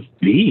sense of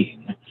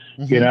being,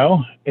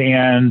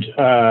 and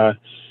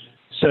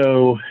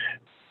so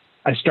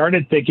I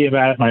started thinking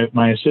about it.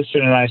 My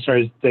assistant and I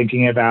started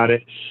thinking about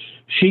it.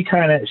 She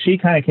kind of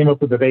came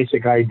up with the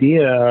basic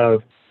idea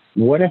of,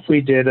 what if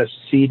we did a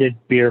seated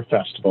beer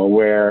festival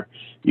where,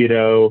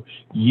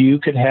 you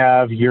could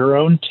have your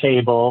own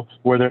table,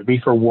 whether it be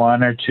for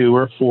 1 or 2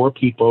 or 4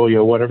 people,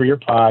 whatever your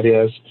pod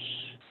is.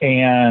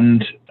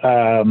 And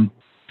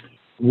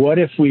what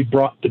if we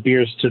brought the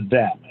beers to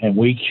them and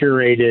we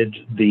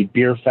curated the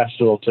beer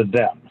festival to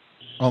them?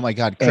 Oh my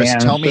God, Chris,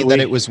 tell me that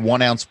it was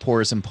 1 ounce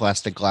pours in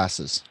plastic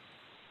glasses.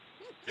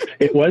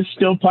 It was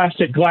still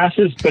plastic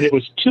glasses, but it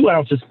was 2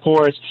 ounces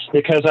pours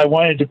because I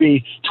wanted to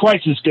be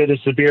twice as good as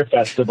the beer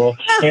festival.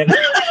 And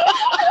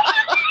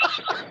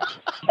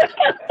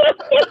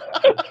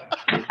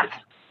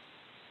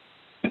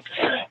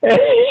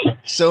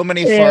so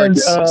many farts,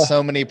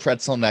 so many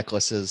pretzel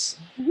necklaces.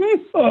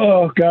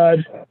 Oh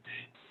God.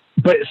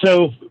 But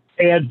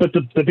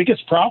the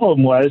biggest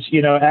problem was,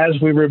 as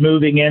we were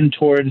moving in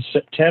towards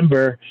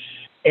September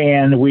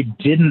and we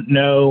didn't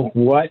know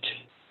what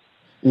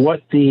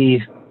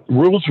the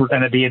rules were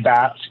going to be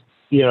about,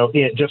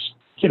 it just,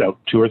 2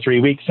 or 3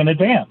 weeks in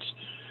advance.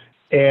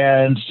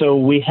 And so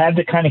we had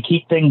to kind of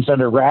keep things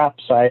under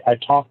wraps. I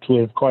talked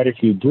with quite a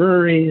few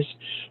breweries.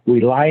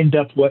 We lined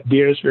up what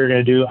beers we were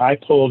going to do. I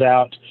pulled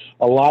out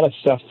a lot of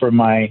stuff from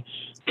my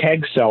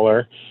keg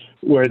cellar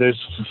where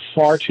there's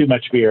far too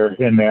much beer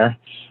in there.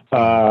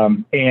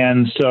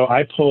 And so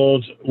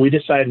we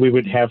decided we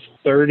would have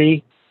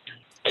 30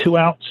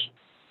 2-ounce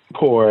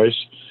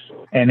pours,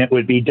 and it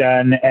would be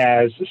done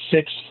as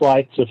 6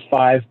 flights of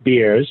 5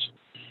 beers.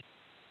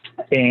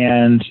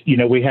 And,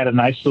 we had a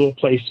nice little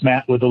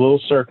placemat with the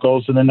little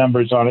circles and the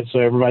numbers on it so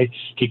everybody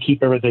could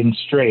keep everything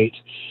straight.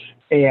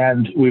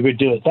 And we would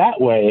do it that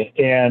way.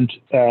 And,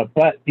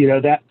 but,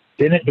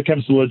 then it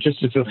becomes the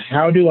logistics of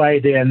how do I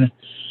then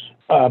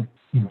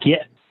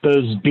get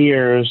those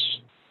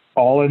beers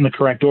all in the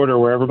correct order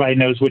where everybody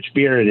knows which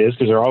beer it is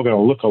because they're all going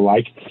to look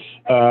alike.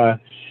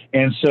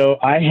 And so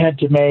I had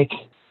to make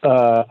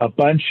a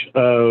bunch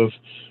of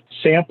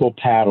sample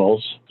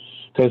paddles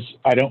because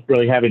I don't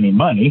really have any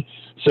money.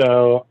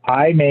 So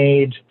I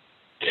made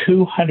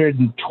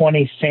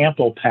 220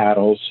 sample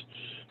paddles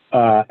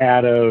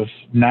out of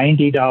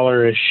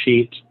 $90 a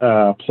sheet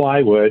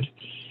plywood.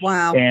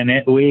 Wow. And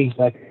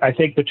I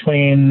think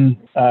between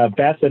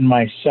Beth and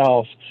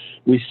myself,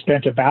 we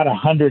spent about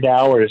 100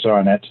 hours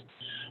on it.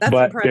 That's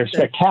but impressive. They're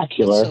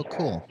spectacular. That's so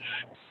cool.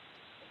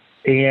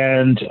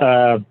 And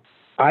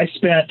I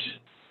spent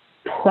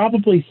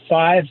probably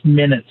 5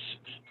 minutes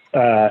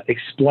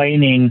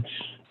explaining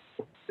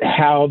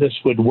how this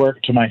would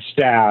work to my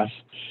staff.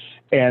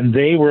 And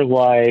they were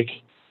like,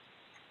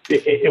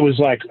 it was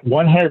like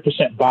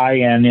 100%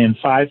 buy-in in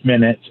 5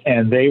 minutes.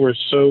 And they were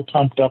so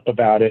pumped up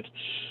about it.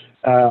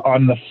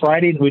 On the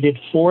Friday, we did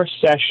 4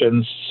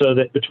 sessions so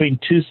that between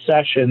 2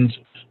 sessions,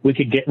 we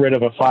could get rid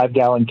of a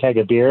 5-gallon keg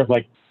of beer,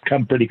 like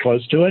come pretty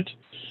close to it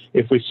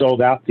if we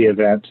sold out the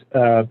event.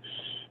 And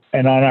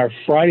on our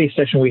Friday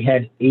session, we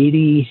had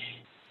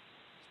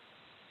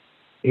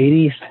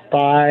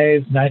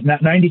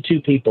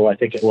 92 people, I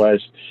think it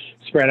was,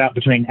 spread out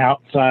between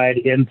outside,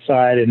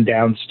 inside, and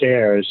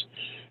downstairs.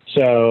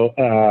 So,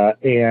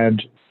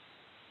 and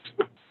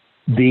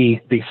the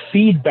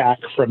feedback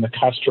from the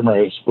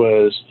customers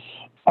was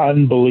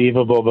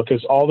unbelievable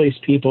because all these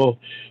people,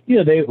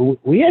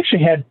 we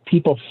actually had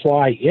people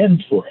fly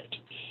in for it.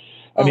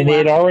 I mean, they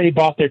had already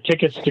bought their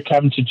tickets to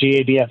come to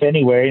GABF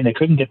anyway, and they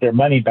couldn't get their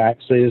money back.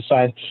 So they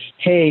decided,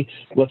 hey,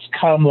 let's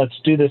come, let's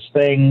do this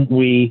thing.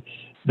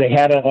 They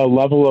had a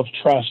level of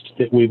trust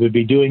that we would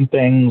be doing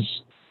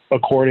things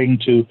according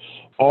to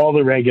all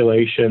the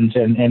regulations.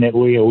 And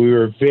we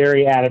were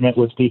very adamant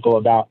with people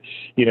about,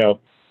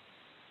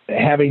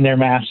 having their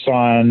masks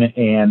on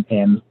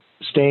and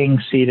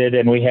staying seated.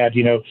 And we had,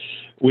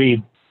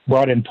 we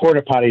brought in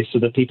porta potties so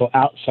that people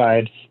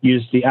outside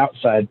used the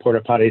outside porta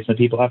potties and the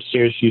people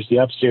upstairs used the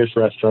upstairs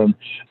restroom,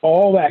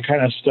 all that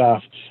kind of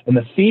stuff. And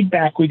the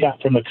feedback we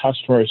got from the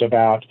customers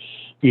about,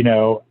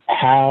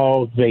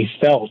 how they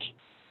felt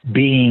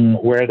being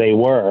where they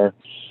were,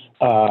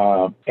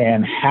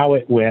 and how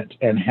it went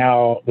and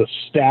how the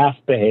staff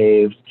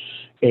behaved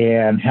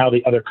and how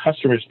the other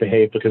customers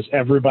behaved, because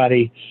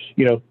everybody,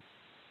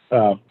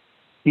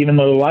 even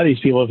though a lot of these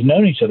people have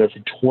known each other for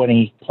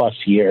 20 plus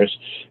years,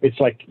 it's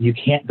like you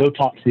can't go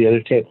talk to the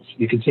other tables.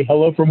 You can say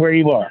hello from where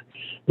you are,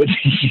 but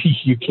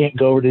you can't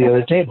go over to the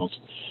other tables.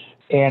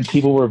 And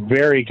people were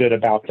very good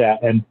about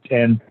that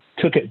and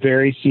took it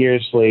very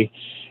seriously.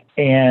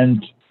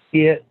 And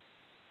it,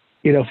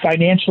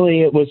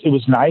 financially it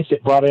was nice.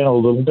 It brought in a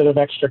little bit of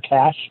extra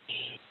cash.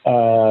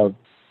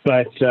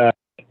 But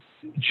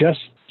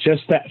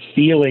just that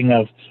feeling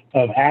of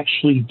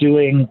actually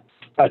doing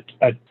a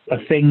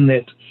thing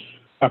that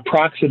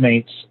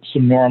approximates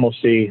some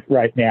normalcy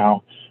right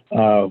now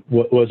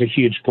was a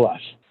huge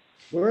plus.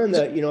 We're in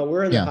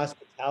the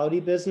hospitality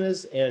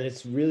business, and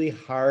it's really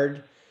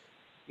hard,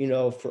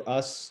 for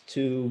us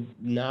to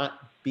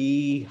not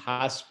be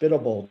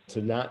hospitable,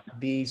 to not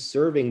be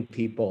serving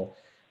people.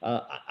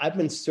 I've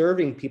been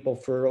serving people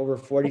for over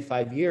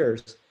 45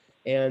 years,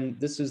 and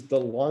this is the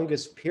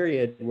longest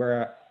period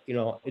where,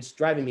 it's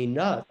driving me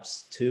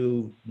nuts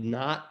to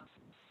not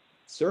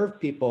serve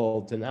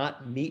people, to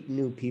not meet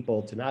new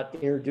people, to not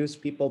introduce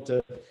people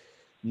to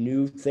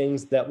new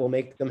things that will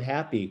make them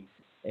happy.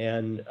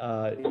 And,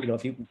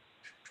 if you,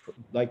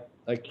 like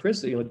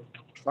Chris,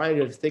 trying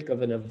to think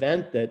of an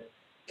event that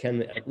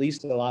can at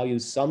least allow you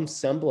some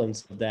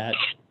semblance of that,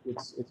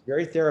 it's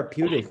very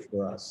therapeutic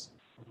for us.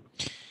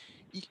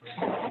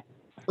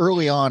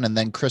 Early on, and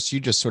then Chris, you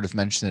just sort of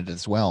mentioned it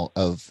as well,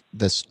 of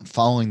this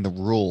following the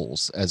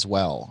rules as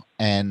well.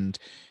 And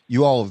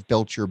you all have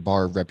built your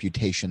bar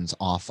reputations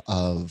off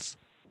of,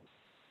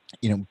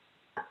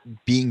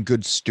 being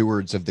good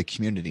stewards of the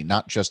community,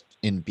 not just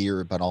in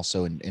beer, but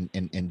also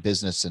in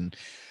business and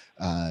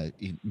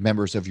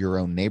members of your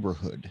own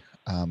neighborhood,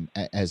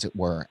 as it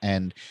were.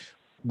 And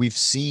we've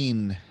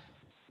seen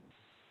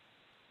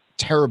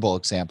terrible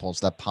examples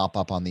that pop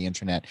up on the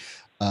internet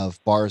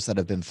of bars that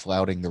have been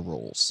flouting the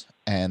rules.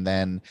 And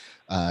then,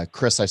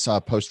 Chris, I saw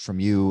a post from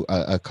you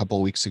a couple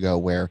of weeks ago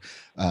where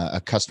a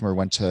customer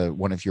went to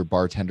one of your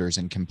bartenders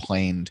and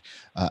complained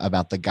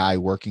about the guy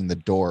working the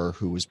door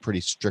who was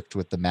pretty strict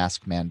with the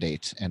mask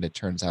mandate. And it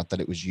turns out that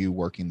it was you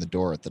working the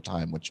door at the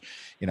time, which,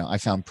 I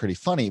found pretty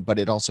funny, but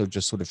it also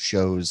just sort of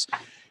shows,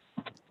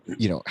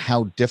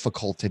 how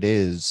difficult it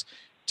is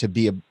to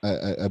be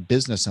a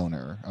business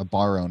owner, a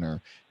bar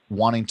owner,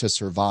 wanting to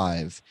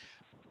survive,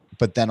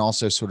 but then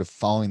also sort of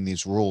following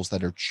these rules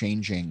that are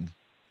changing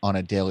on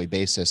a daily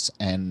basis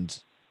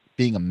and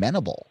being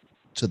amenable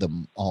to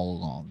them all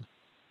along.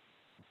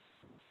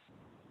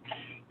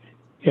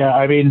 Yeah,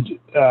 I mean,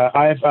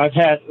 I've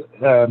had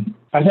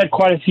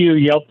quite a few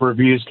Yelp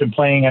reviews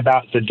complaining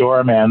about the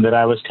doorman, that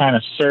I was kind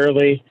of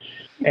surly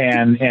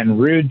and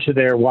rude to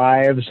their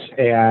wives.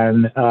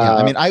 And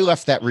I mean, I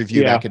left that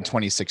review back in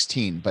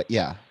 2016, but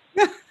yeah.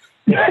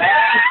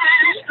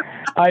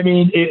 I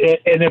mean,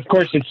 and of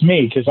course it's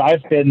me, because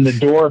I've been the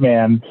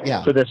doorman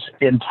for this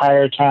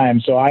entire time.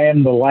 So I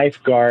am the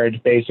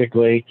lifeguard,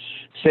 basically,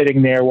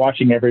 sitting there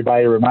watching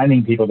everybody,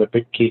 reminding people to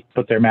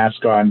put their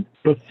mask on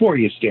before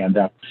you stand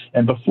up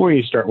and before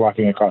you start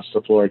walking across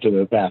the floor to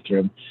the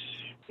bathroom.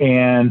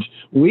 And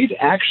we've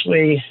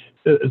actually,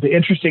 the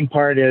interesting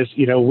part is,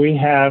 we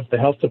have the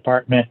health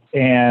department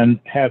and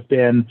have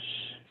been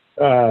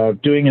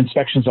doing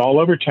inspections all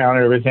over town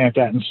and everything like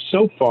that. And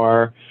so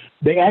far,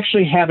 they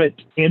actually haven't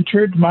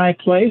entered my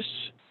place,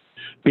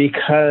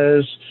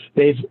 because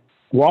they've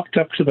walked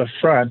up to the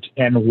front,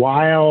 and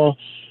while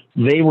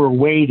they were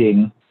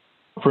waiting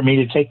for me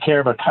to take care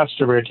of a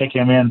customer, take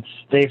him in,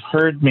 they've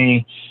heard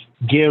me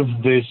give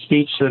the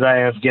speech that I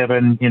have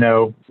given,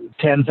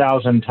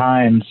 10,000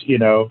 times,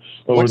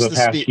 over the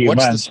past few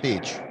months.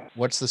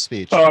 What's the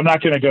speech? Oh, I'm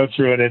not going to go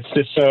through it. It's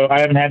just so I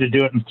haven't had to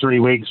do it in 3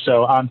 weeks,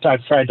 so I've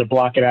tried to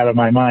block it out of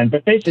my mind.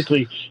 But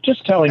basically,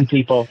 just telling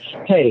people,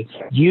 hey,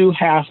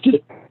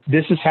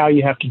 this is how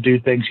you have to do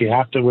things. You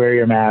have to wear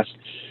your mask,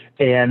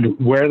 and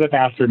where the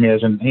bathroom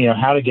is, and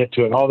how to get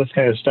to it, all this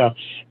kind of stuff.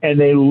 And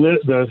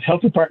the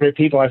health department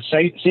people, I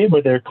see them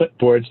with their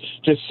clipboards,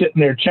 just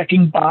sitting there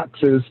checking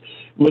boxes,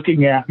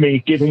 looking at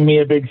me, giving me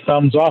a big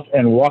thumbs up,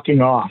 and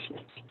walking off.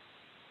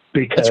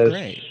 Because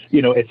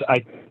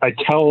I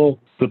tell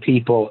the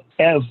people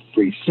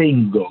every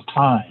single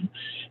time,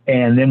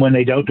 and then when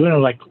they don't do it,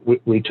 I'm like,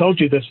 we told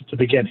you this at the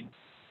beginning.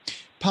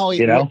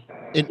 Polly,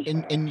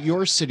 in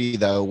your city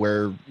though,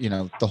 where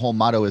the whole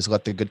motto is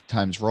 "Let the good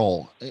times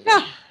roll."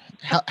 Yeah.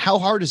 How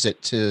hard is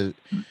it to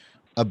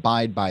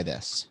abide by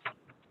this?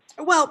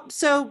 Well,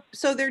 so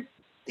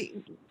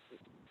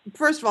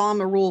first of all,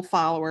 I'm a rule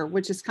follower,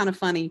 which is kind of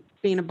funny,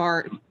 being a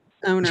bar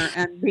owner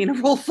and being a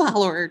rule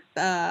follower.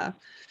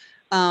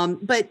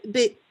 But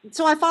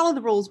so I follow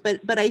the rules,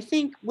 but I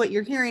think what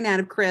you're hearing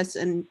out of Chris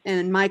and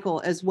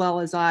Michael, as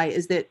well as I,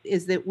 is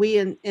that we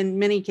in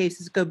many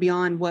cases go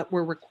beyond what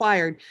we're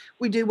required.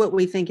 We do what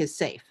we think is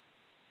safe.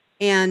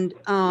 And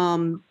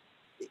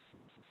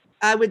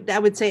I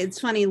would say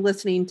it's funny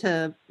listening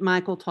to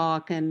Michael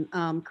talk and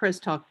Chris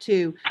talk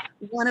too.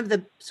 one of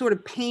the sort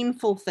of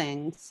painful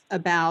things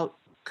about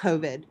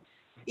COVID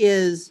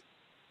is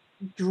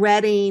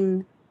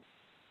dreading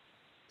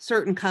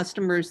certain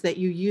customers that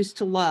you used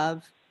to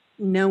love,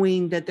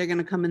 knowing that they're going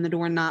to come in the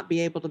door and not be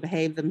able to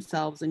behave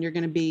themselves, and you're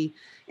going to be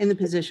in the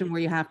position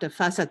where you have to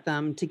fuss at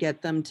them to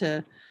get them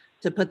to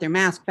put their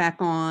mask back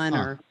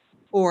on,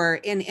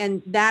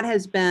 and that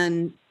has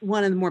been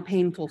one of the more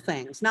painful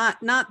things.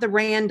 Not the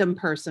random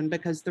person,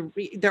 because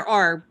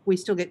we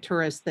still get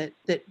tourists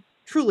that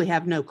truly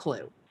have no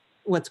clue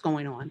what's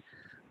going on.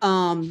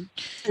 And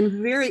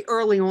very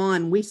early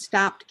on, we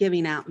stopped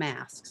giving out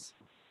masks.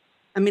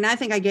 I mean, I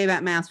think I gave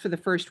out masks for the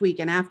first week,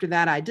 and after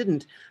that I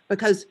didn't,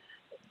 because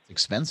it's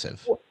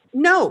expensive.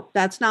 No,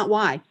 that's not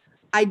why.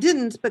 I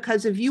didn't,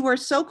 because if you were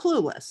so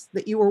clueless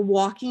that you were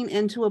walking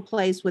into a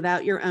place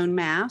without your own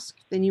mask,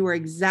 then you were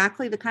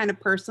exactly the kind of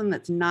person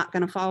that's not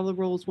going to follow the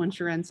rules once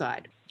you're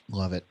inside.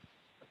 Love it.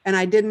 And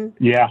I didn't.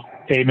 Yeah.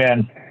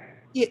 Amen.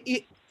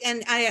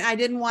 And I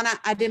didn't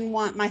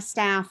want my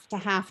staff to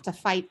have to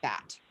fight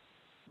that.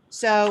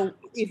 So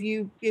if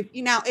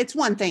now, it's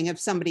one thing if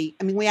somebody,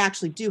 I mean, we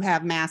actually do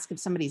have masks if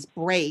somebody's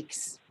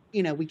breaks,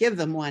 we give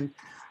them one.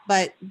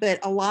 But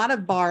a lot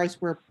of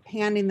bars were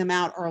handing them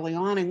out early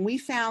on, and we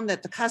found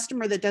that the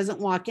customer that doesn't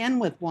walk in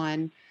with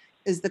one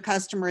is the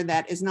customer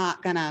that is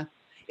not gonna.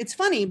 It's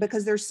funny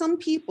because there's some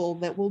people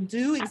that will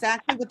do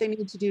exactly what they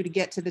need to do to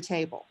get to the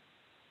table,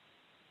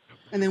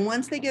 and then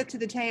once they get to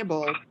the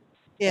table,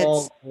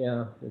 it's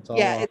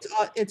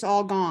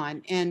all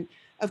gone. And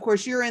of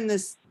course, you're in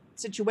this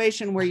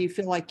situation where you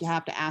feel like you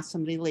have to ask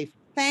somebody to leave.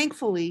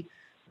 Thankfully,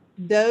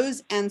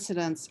 those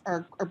incidents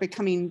are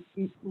becoming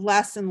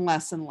less and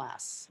less and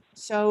less.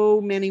 So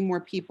many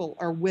more people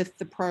are with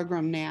the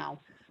program now.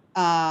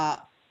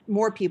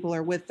 More people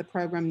are with the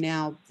program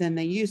now than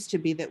they used to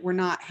be, that we're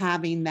not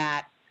having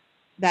that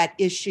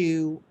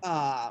issue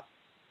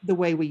the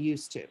way we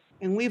used to.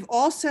 And we've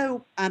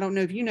also, I don't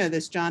know if you know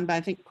this, John, but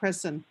I think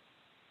Chris and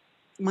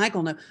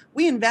Michael know,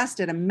 we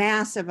invested a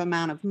massive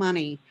amount of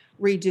money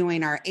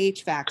redoing our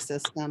HVAC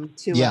system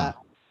to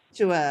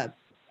a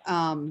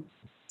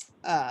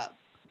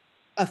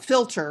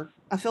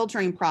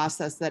filtering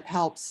process that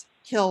helps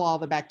kill all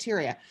the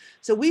bacteria.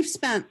 So we've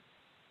spent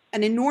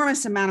an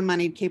enormous amount of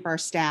money to keep our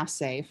staff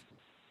safe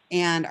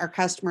and our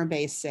customer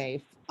base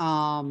safe.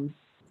 And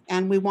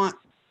we want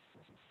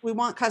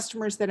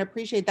customers that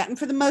appreciate that. And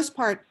for the most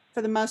part,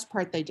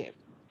 they do.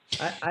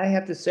 I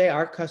have to say,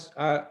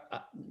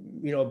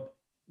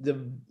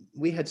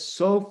 we had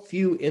so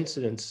few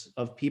incidents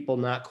of people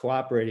not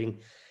cooperating.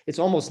 It's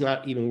almost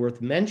not even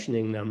worth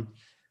mentioning them.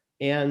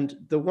 And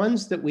the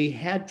ones that we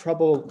had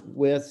trouble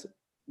with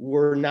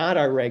were not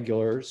our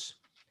regulars.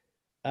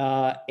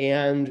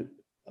 And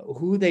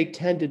who they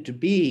tended to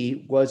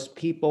be was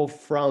people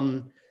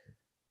from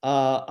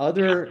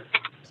other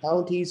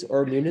counties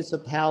or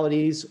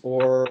municipalities,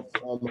 or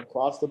from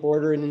across the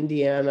border in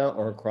Indiana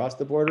or across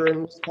the border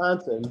in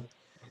Wisconsin,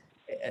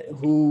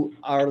 who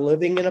are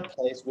living in a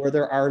place where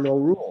there are no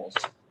rules.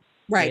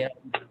 Right. And,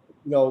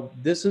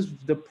 this is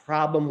the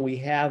problem we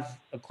have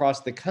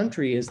across the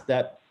country, is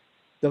that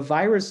the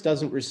virus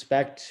doesn't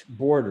respect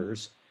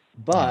borders,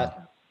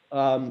 but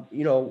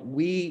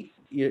we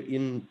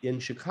in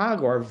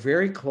Chicago are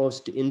very close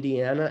to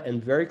Indiana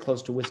and very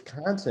close to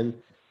Wisconsin,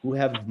 who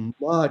have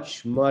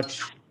much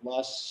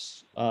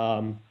less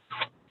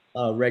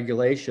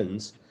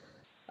regulations.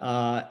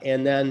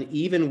 And then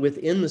even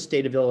within the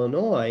state of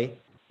Illinois,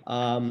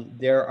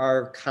 there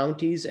are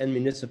counties and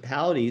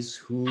municipalities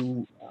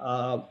who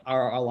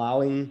are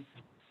allowing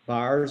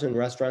bars and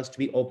restaurants to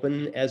be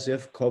open as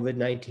if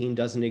COVID-19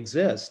 doesn't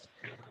exist.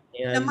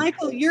 And now,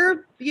 Michael,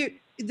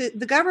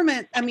 the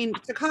government, I mean,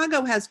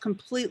 Chicago has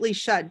completely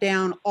shut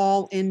down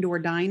all indoor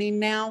dining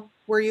now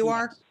where you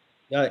are.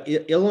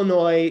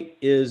 Illinois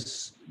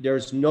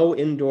there's no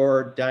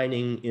indoor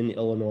dining in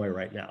Illinois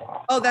right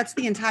now. Oh, that's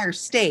the entire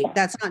state.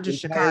 That's not just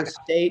Chicago.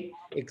 State,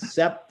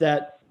 except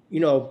that,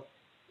 in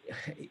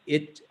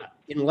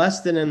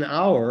less than an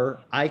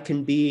hour, I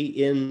can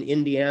be in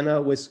Indiana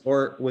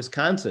or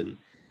Wisconsin,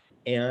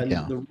 and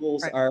the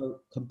rules are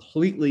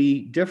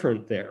completely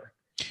different there.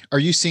 Are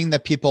you seeing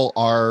that people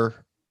are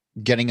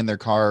getting in their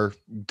car,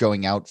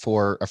 going out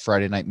for a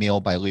Friday night meal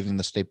by leaving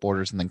the state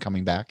borders and then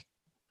coming back?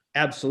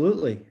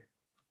 Absolutely.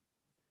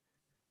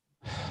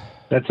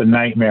 That's a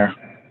nightmare.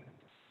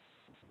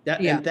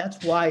 And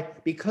that's why,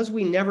 because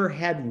we never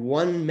had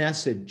one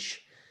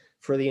message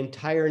for the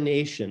entire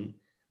nation,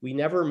 we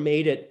never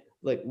made it,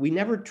 we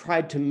never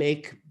tried to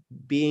make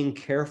being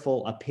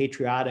careful a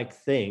patriotic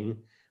thing.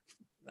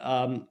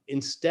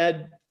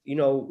 Instead,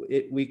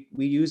 we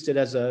used it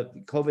as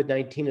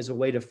COVID-19 as a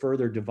way to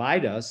further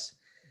divide us.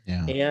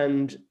 Yeah.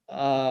 And,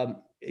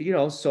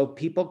 so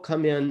people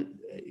come in,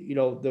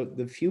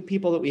 the few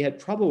people that we had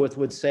trouble with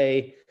would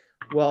say,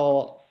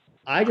 well,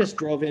 I just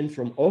drove in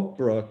from Oak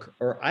Brook,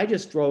 or I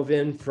just drove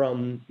in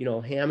from,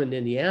 Hammond,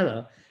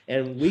 Indiana,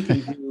 and we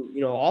can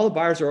do, all the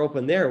bars are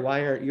open there.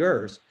 Why aren't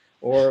yours?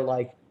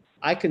 Or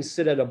I can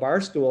sit at a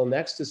bar stool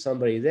next to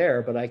somebody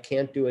there, but I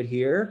can't do it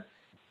here.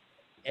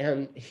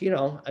 And,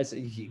 I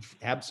said,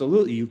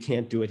 absolutely, you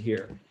can't do it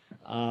here.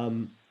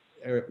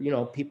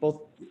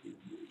 People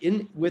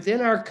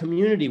within our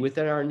community,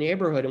 within our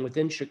neighborhood, and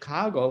within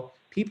Chicago,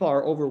 people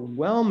are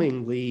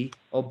overwhelmingly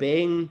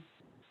obeying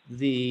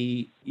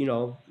the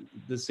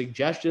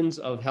suggestions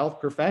of health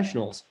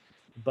professionals.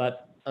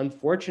 But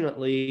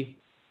unfortunately,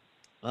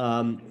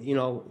 not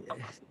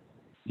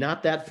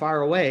that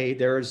far away,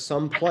 there is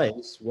some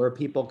place where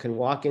people can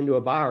walk into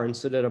a bar and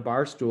sit at a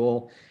bar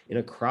stool in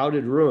a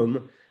crowded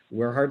room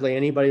where hardly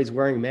anybody's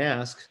wearing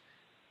masks.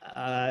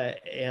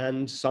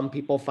 And some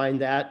people find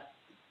that,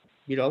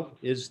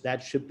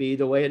 that should be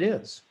the way it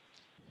is.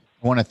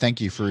 I want to thank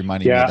you for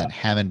reminding me that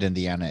Hammond,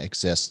 Indiana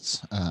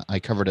exists. I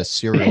covered a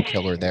serial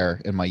killer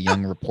there in my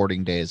young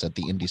reporting days at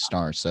the Indy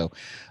Star. So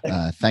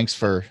thanks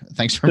for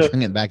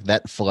bringing back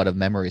that flood of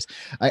memories.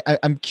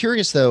 I'm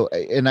curious though,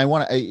 and I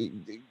want to,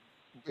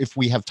 if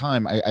we have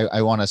time,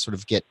 I want to sort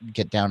of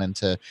get down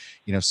into,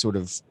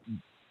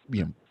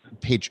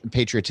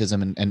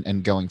 patriotism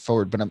and going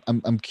forward. But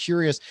I'm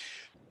curious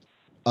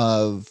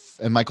and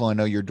Michael, I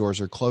know your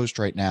doors are closed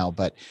right now,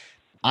 but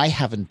I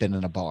haven't been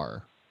in a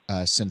bar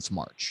since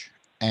March,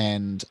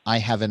 and I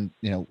haven't,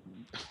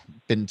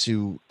 been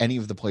to any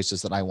of the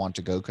places that I want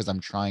to go because I'm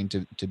trying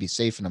to be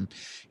safe, and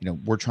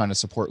we're trying to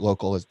support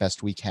local as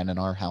best we can in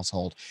our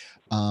household.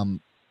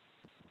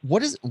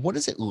 What is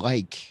it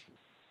like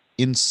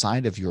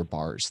inside of your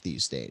bars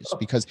these days?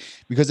 Because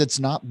it's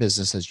not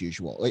business as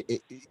usual.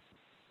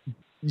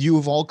 You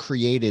have all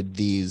created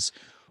these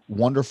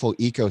wonderful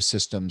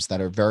ecosystems that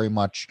are very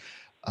much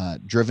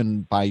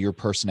driven by your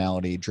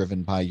personality,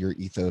 driven by your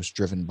ethos,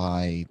 driven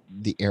by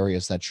the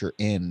areas that you're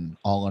in,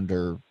 all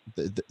under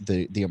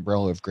the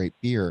umbrella of great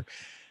beer.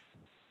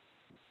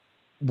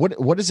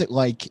 What is it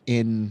like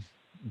in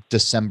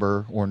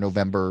December or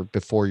November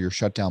before your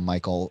shutdown,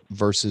 Michael,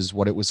 versus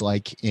what it was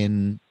like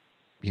in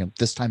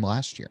this time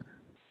last year?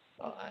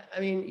 I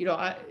mean,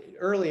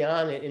 early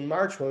on in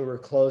March when we were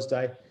closed,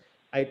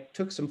 I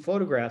took some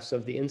photographs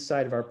of the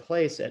inside of our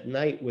place at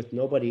night with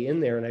nobody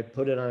in there, and I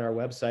put it on our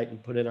website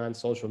and put it on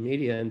social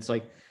media. And it's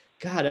like,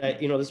 God,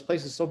 this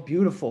place is so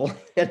beautiful,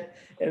 and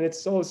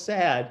it's so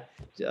sad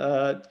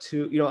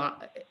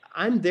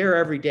I'm there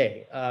every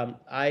day.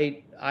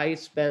 I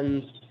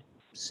spend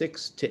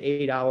 6 to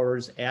 8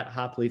 hours at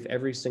Hopleaf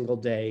every single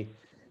day,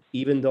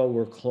 even though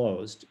we're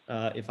closed.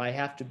 If I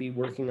have to be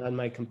working on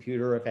my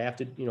computer, if I have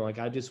to, I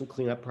got to do some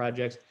cleanup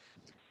projects,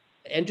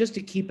 and just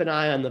to keep an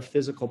eye on the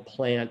physical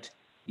plant,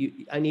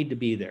 I need to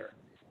be there.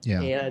 Yeah.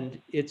 And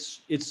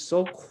it's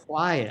so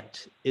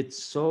quiet.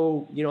 It's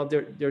so,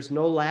 there's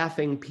no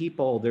laughing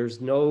people. There's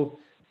no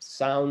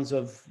sounds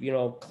of,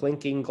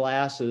 clinking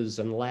glasses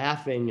and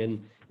laughing.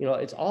 And,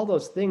 it's all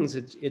those things.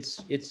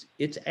 It's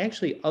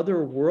actually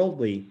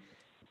otherworldly,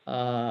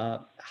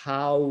 how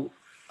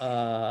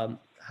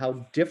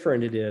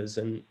different it is.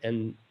 And,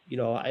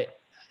 I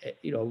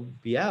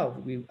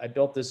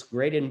built this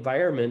great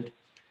environment,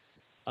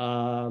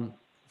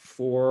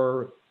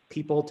 for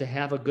people to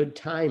have a good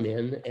time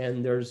in,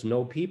 and there's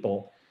no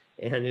people,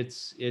 and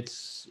it's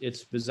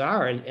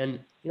bizarre. And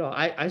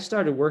I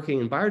started working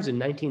in bars in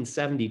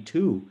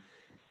 1972,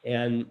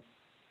 and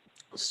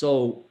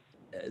so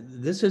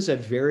this is a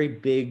very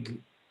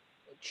big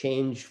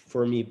change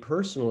for me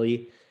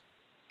personally,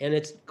 and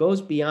it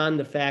goes beyond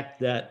the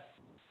fact that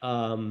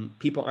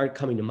people aren't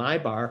coming to my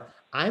bar.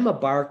 I'm a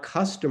bar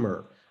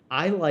customer.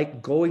 I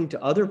like going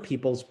to other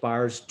people's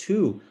bars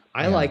too.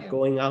 I like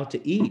going out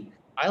to eat.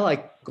 I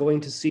like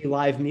going to see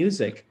live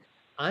music.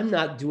 I'm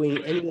not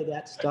doing any of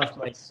that stuff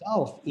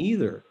myself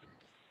either.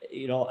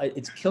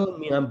 It's killing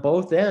me on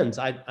both ends.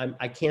 I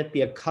can't be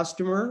a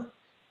customer,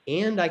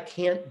 and I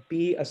can't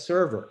be a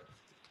server.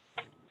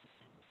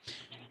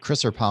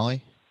 Chris or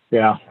Polly?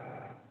 Yeah.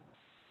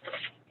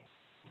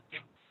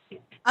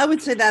 I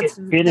would say that's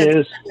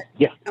is.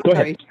 Yeah. Go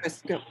ahead.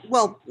 Chris.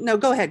 Well, no,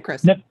 go ahead,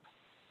 Chris. No.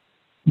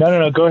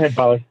 Go ahead,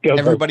 Polly.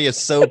 Everybody is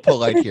so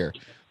polite here.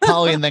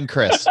 Polly and then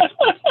Chris.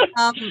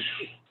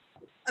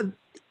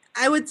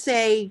 I would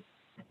say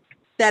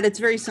that it's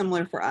very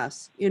similar for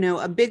us.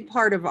 A big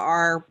part of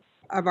our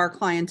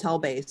clientele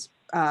base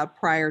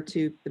prior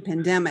to the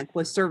pandemic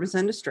was service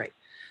industry.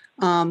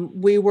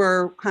 We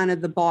were kind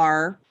of the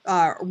bar,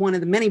 one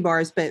of the many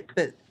bars, but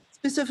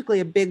specifically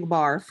a big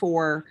bar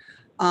for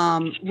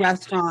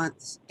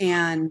restaurants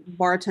and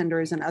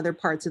bartenders and other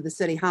parts of the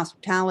city,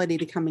 hospitality,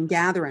 to come and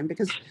gather in,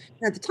 because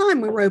at the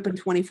time we were open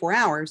 24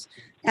 hours.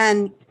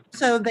 And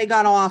so they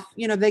got off,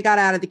 they got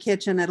out of the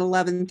kitchen at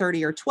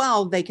 11:30 or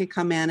 12. They could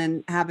come in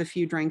and have a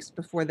few drinks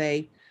before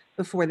they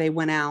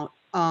went out,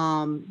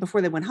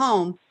 before they went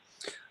home.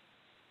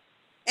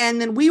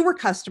 And then we were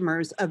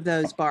customers of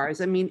those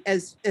bars. I mean,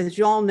 as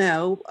you all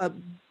know,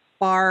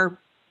 bar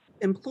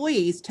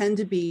employees tend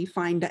to be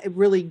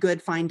really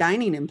good fine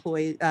dining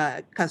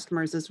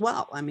customers as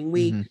well. I mean,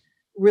 we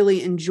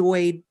really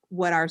enjoyed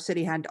what our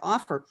city had to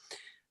offer.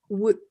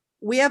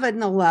 We have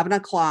an 11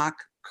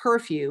 o'clock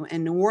curfew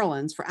in New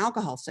Orleans for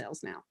alcohol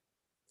sales now.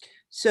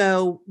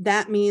 So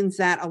that means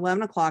that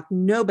 11 o'clock,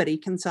 nobody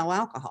can sell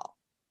alcohol.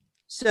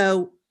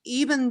 So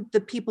even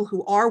the people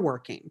who are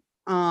working,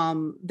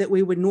 that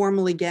we would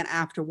normally get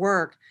after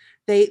work,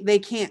 they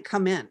can't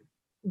come in.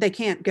 They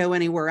can't go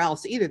anywhere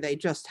else either. They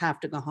just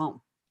have to go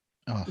home.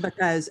 Oh,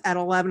 Because at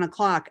 11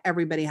 o'clock,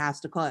 everybody has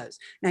to close.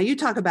 Now you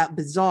talk about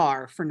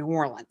bizarre for New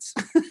Orleans.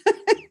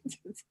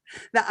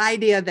 The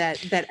idea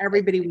that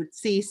everybody would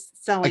cease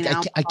selling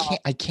alcohol.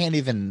 I can't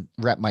even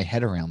wrap my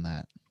head around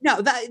that.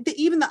 No,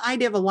 even the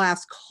idea of a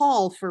last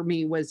call for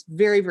me was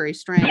very, very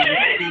strange.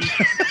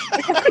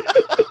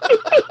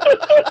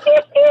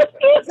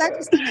 That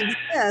just didn't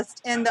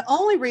exist. And the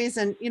only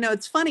reason,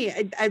 it's funny,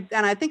 and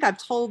I think I've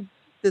told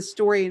this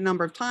story a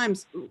number of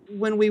times.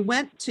 When we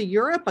went to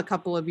Europe a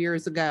couple of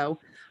years ago,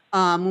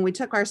 when we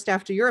took our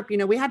staff to Europe,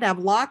 we had to have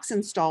locks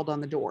installed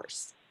on the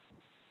doors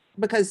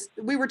because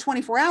we were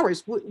 24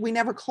 hours. We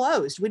never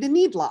closed. We didn't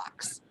need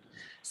locks.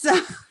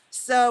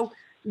 So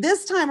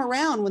this time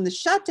around, when the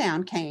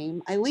shutdown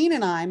came, Eileen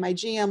and I, my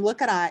GM,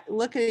 look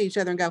at each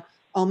other and go,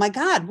 "Oh my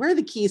God, where are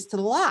the keys to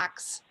the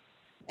locks?"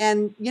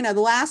 And the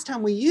last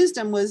time we used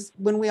them was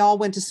when we all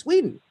went to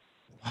Sweden.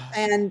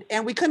 And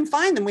we couldn't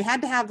find them. We had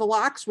to have the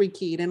locks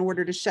rekeyed in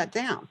order to shut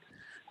down.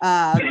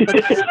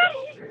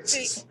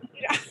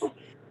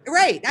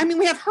 Right. I mean,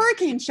 we have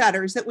hurricane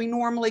shutters that we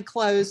normally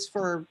close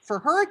for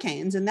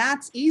hurricanes, and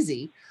that's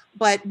easy.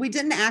 But we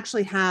didn't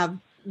actually have,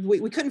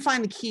 we couldn't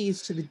find the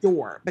keys to the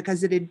door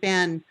because it had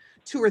been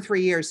 2 or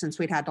 3 years since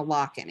we'd had to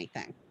lock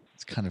anything.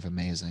 It's kind of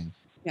amazing.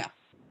 Yeah.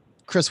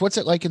 Chris, what's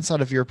it like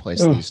inside of your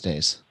place these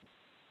days?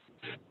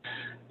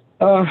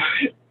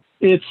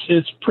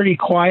 It's pretty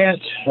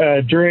quiet.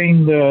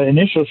 During the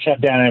initial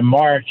shutdown in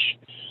March,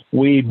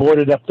 we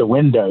boarded up the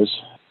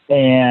windows,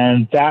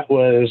 and that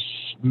was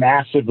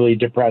massively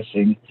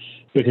depressing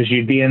because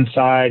you'd be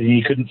inside and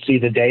you couldn't see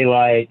the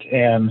daylight.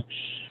 And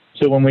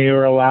so when we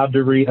were allowed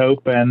to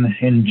reopen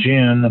in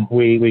June,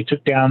 we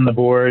took down the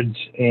boards,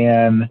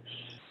 and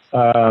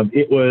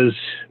that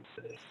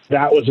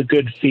was a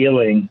good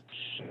feeling.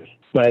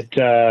 But,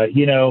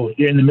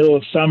 in the middle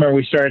of summer,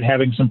 we started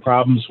having some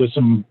problems with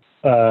some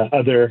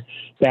other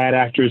bad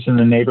actors in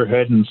the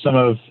neighborhood, and some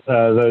of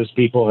those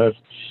people have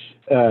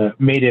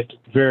made it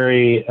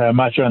very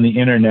much on the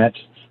internet.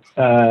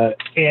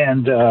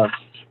 And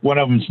one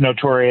of them's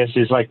notorious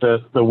is like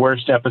the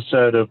worst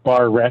episode of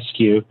Bar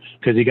Rescue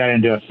because he got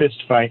into a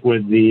fist fight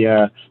with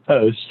the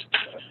host.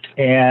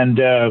 And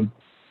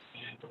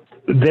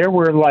there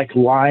were like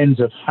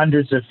lines of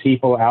hundreds of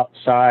people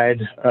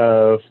outside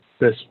of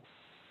this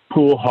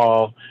pool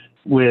hall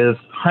with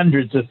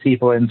hundreds of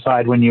people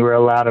inside when you were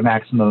allowed a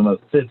maximum of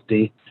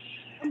 50.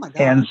 Oh my God.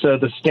 And so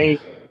the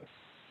state,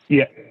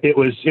 it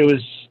was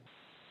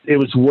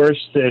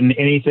worse than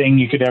anything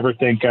you could ever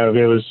think of.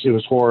 It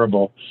was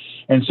horrible.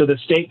 And so the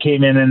state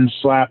came in and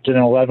slapped an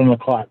 11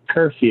 o'clock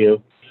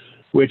curfew,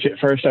 which at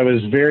first I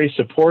was very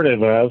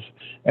supportive of,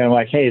 and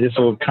like, hey, this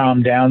will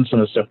calm down some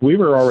of the stuff. We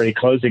were already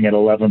closing at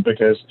 11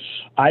 because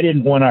I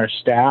didn't want our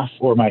staff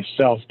or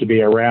myself to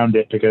be around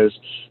it because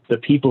the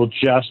people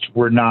just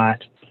were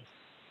not,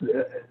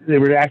 they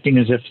were acting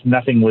as if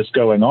nothing was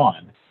going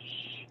on.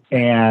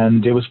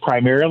 And it was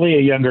primarily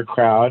a younger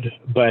crowd,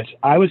 but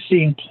I was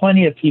seeing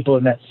plenty of people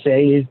in that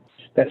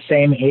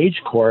same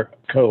age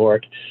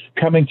cohort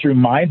coming through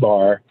my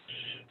bar.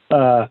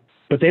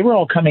 But they were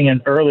all coming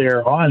in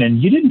earlier on,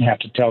 and you didn't have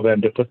to tell them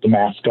to put the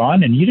mask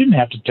on, and you didn't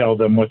have to tell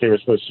them what they were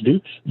supposed to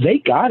do. They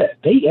got it.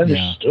 They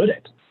understood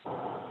it.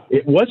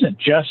 It wasn't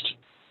just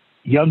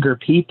younger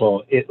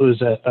people. It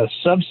was a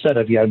subset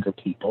of younger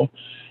people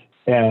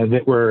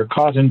that were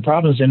causing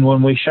problems. And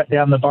when we shut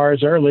down the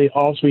bars early,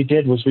 all we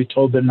did was we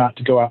told them not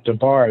to go out to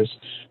bars,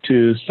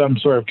 to some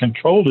sort of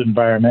controlled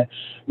environment.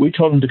 We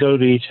told them to go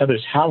to each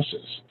other's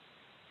houses.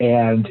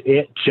 And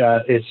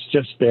it's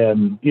just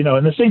been,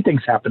 and the same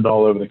things happened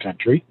all over the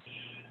country.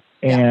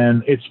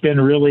 And it's been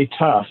really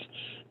tough.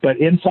 But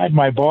inside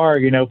my bar,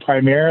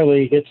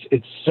 primarily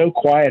it's so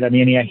quiet. I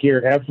mean, I hear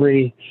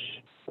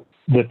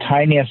the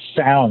tiniest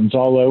sounds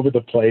all over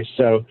the place.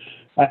 So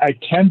I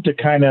tend to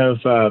kind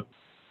of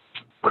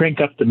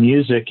crank up the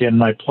music in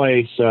my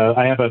place.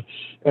 I have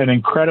an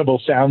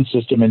incredible sound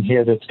system in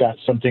here that's got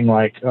something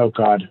like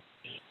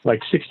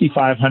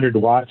 6,500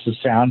 watts of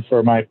sound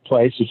for my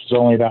place, which is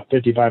only about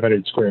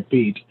 5,500 square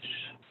feet,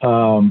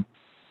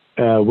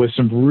 with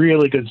some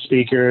really good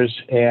speakers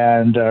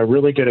and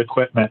really good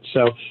equipment.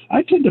 So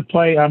I tend to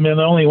play, I'm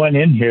the only one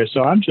in here,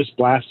 so I'm just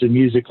blasting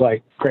music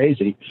like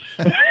crazy.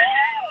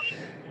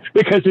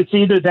 Because it's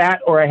either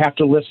that or I have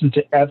to listen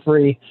to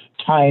every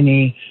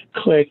tiny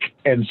click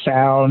and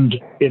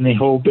sound in the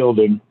whole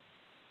building,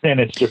 and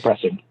it's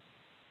depressing.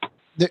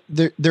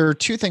 There are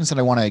two things that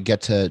I want to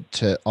get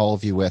to all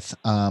of you with.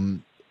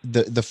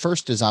 The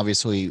first is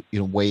obviously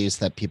ways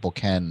that people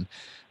can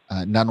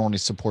not only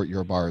support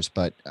your bars,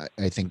 but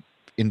I think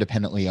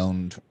independently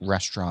owned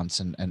restaurants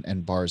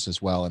and bars as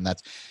well. And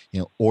that's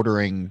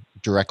ordering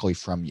directly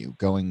from you,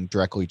 going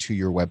directly to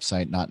your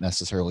website, not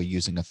necessarily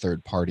using a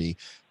third party,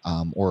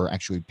 or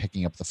actually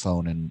picking up the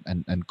phone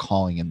and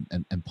calling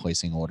and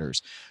placing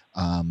orders.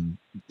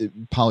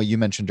 Polly, you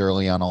mentioned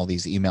early on all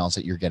these emails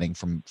that you're getting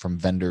from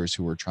vendors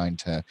who are trying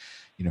to,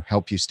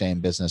 help you stay in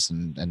business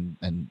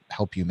and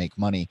help you make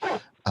money.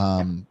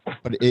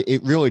 But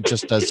it really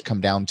just does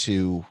come down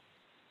to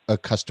a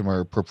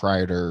customer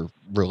proprietor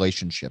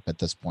relationship at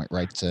this point,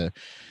 right? To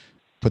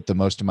put the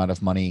most amount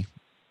of money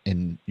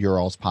in your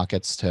all's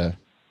pockets to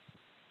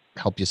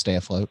help you stay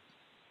afloat.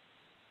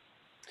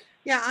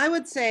 Yeah, I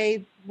would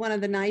say one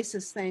of the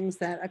nicest things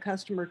that a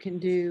customer can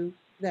do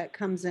that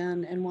comes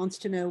in and wants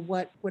to know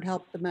what would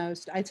help the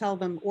most, I tell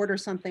them order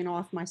something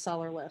off my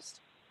seller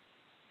list,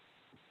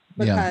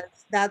 because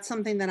that's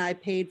something that I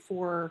paid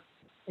for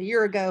a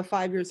year ago,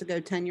 5 years ago,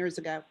 10 years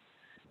ago.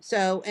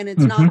 So, and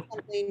it's not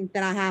something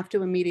that I have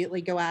to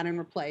immediately go out and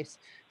replace.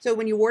 So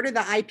when you order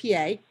the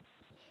IPA,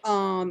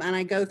 and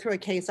I go through a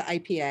case of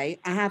IPA,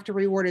 I have to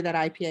reorder that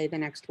IPA the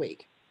next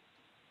week.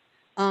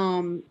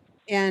 And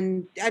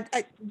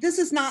this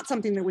is not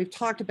something that we've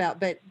talked about,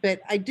 but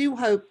I do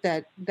hope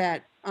that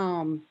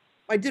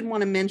I did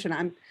want to mention,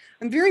 I'm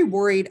very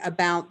worried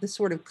about the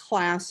sort of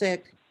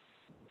classic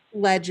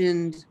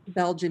legend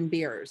Belgian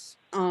beers,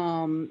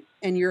 and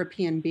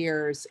European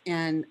beers,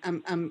 and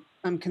I'm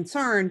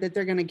concerned that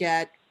they're going to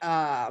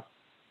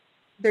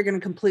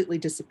completely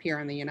disappear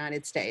in the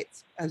United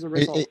States as a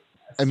result.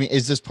 I mean,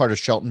 is this part of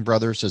Shelton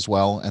Brothers as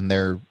well, and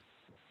they're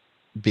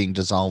being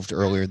dissolved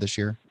earlier this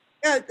year?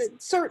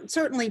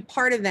 Certainly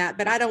part of that,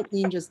 but I don't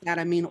mean just that.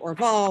 I mean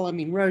Orval, I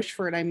mean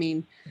Rochefort, I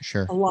mean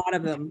sure, a lot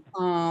of them.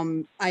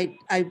 I'm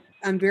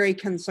very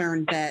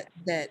concerned that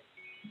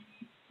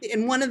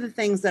and one of the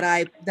things that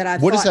I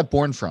what is that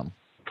born from?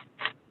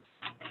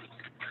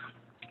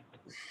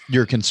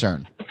 Your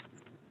concern?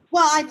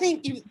 Well, I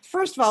think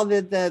first of all,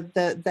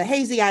 the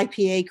hazy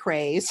IPA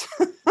craze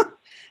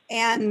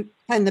and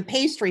the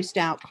pastry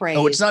stout craze.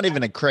 Oh, it's not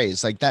even a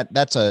craze like that.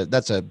 That's a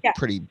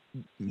pretty.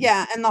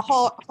 Yeah, and the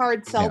whole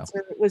hard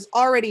seltzer, it was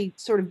already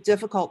sort of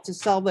difficult to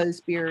sell those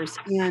beers,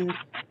 and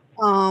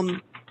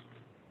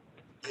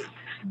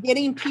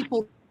getting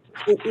people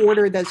to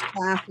order those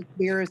classic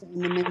beers on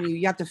the menu,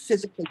 you have to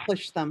physically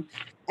push them.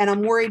 And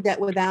I'm worried that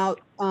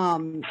without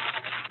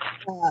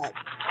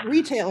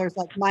retailers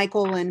like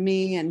Michael and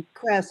me and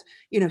Chris,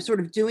 sort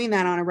of doing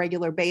that on a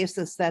regular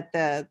basis, that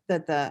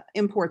the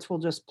imports will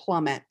just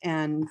plummet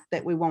and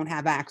that we won't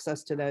have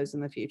access to those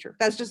in the future.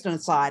 That's just an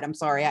aside. I'm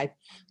sorry, I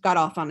got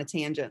off on a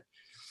tangent,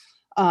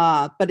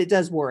 but it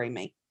does worry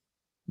me.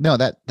 No,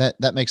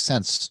 that makes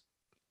sense.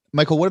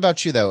 Michael, what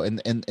about you though?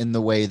 In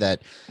the way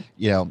that,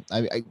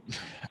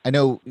 I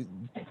know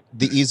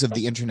the ease of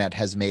the internet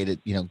has made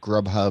it,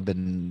 Grubhub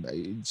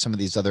and some of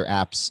these other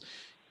apps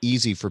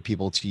easy for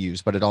people to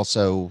use, but it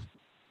also,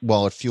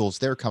 while it fuels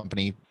their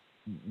company,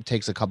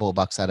 takes a couple of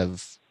bucks out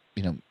of,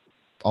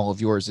 all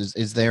of yours.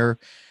 Is there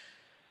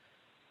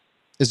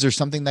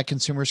something that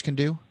consumers can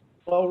do?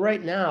 Well,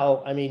 right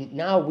now, I mean,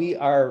 now we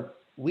are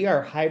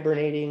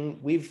hibernating.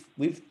 We've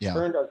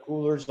turned our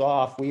coolers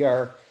off. We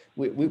have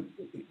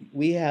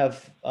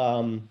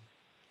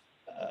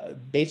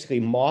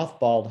basically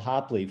mothballed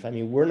Hopleaf. I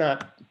mean, we're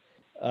not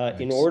nice.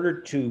 In order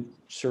to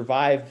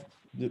survive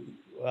the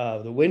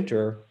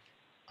winter,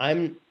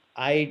 I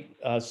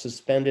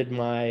suspended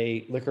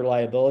my liquor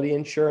liability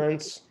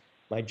insurance,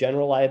 my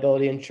general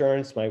liability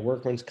insurance, my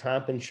workman's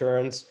comp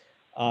insurance,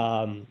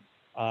 all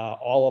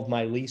of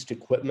my leased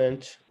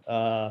equipment.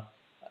 I'm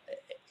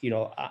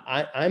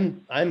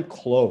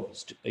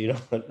closed.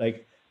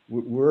 Like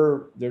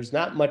there's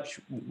not much.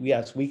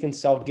 Yes, we can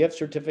sell gift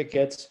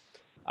certificates.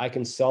 I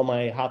can sell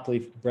my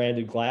Hopleaf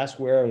branded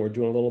glassware, and we're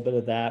doing a little bit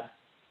of that.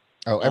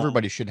 Oh,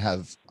 everybody should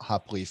have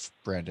Hopleaf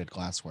branded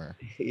glassware.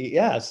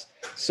 Yes.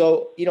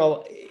 So,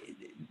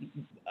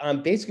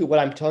 basically what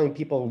I'm telling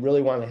people who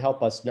really want to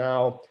help us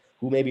now,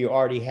 who maybe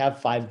already have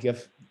 5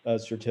 gift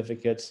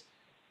certificates,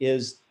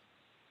 is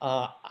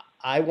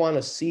I want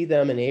to see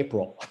them in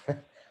April.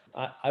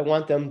 I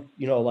want them,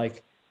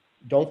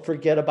 don't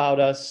forget about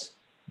us.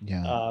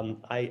 Yeah.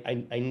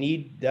 I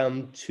need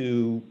them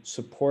to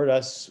support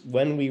us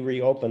when we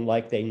reopen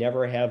like they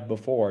never have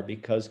before,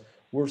 because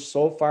we're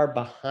so far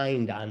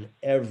behind on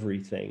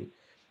everything.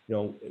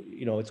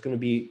 There's going to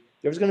be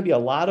a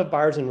lot of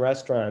bars and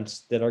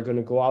restaurants that are going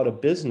to go out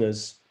of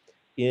business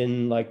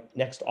in like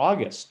next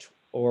August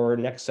or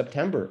next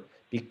September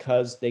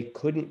because they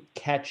couldn't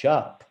catch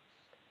up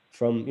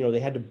from,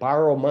 they had to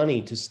borrow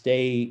money to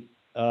stay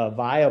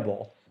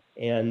viable.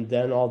 And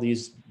then all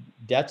these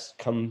debts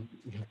come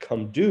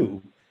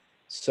due.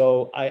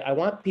 So I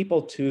want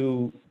people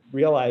to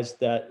realize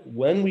that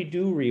when we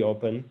do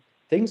reopen,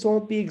 things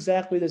won't be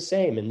exactly the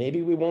same, and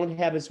maybe we won't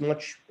have as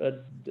much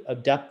a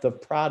depth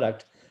of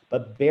product,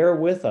 but bear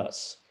with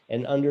us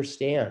and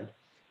understand.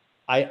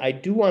 I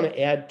do want to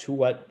add to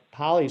what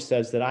Polly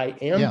says that I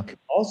am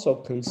also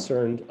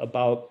concerned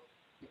about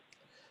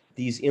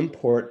these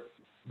import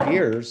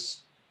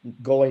beers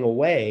going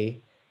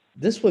away.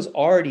 This was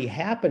already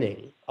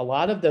happening. A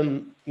lot of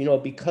them,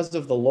 because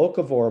of the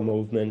locavore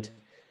movement,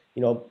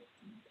 you know,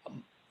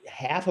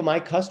 half of my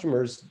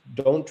customers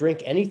don't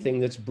drink anything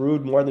that's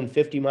brewed more than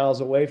 50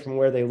 miles away from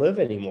where they live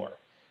anymore.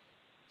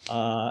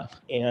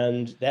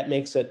 And that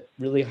makes it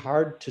really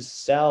hard to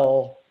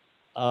sell,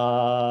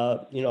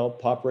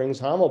 Pop Rings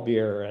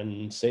Hammelbier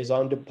and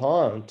Saison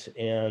DuPont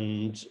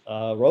and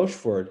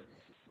Rochefort.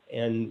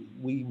 And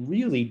we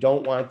really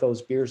don't want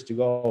those beers to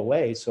go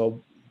away.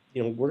 So,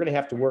 we're going to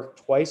have to work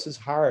twice as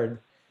hard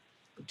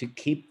to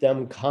keep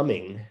them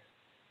coming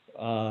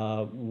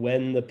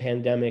when the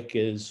pandemic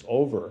is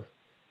over.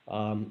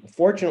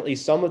 Fortunately,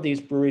 some of these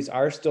breweries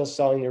are still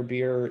selling their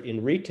beer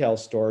in retail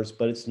stores,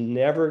 but it's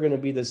never going to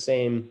be the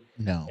same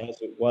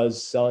as it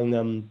was selling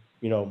them,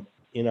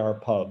 in our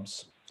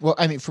pubs. Well,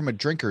 I mean, from a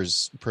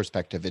drinker's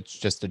perspective, it's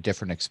just a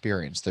different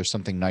experience. There's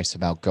something nice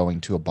about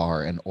going to a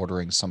bar and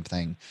ordering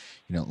something,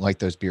 like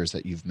those beers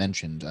that you've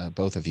mentioned,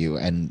 both of you,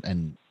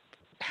 and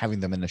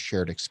having them in a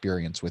shared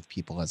experience with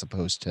people as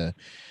opposed to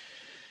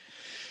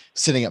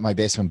sitting at my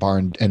basement bar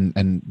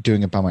and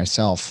doing it by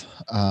myself.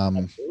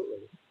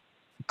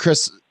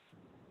 Chris,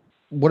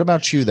 what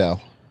about you though?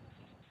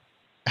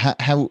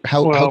 How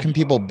can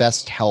people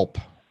best help?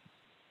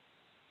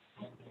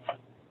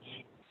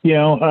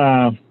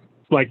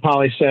 Like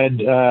Polly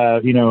said,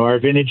 our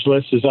vintage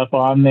list is up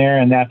on there,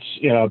 and that's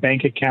a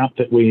bank account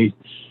that we,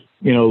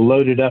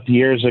 loaded up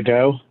years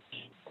ago,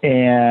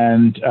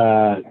 and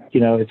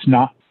it's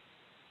not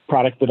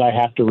product that I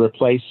have to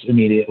replace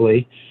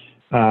immediately.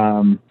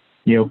 Coming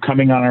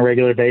on a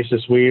regular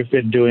basis, we've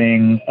been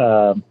doing.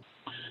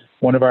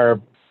 One of our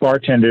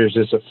bartenders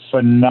is a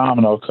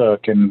phenomenal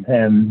cook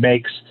and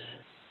makes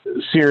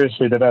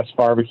seriously the best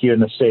barbecue in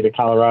the state of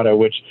Colorado,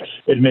 which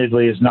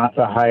admittedly is not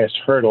the highest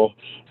hurdle.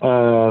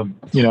 I'm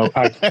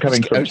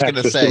coming from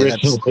Texas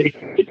originally.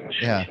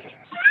 Yeah.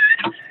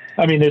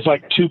 I mean, there's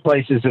like two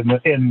places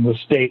in the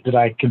state that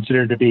I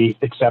consider to be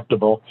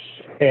acceptable.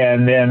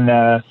 And then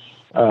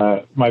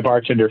my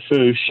bartender,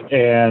 Foosh,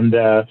 and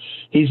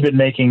he's been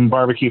making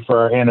barbecue for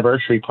our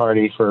anniversary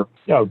party for,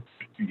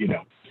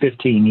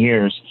 15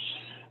 years.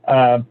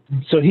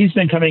 So he's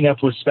been coming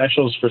up with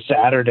specials for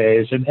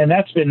Saturdays, and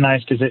that's been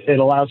nice because it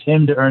allows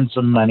him to earn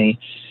some money,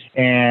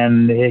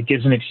 and it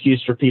gives an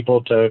excuse for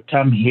people to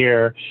come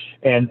here.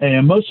 And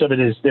most of it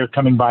is they're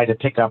coming by to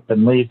pick up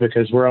and leave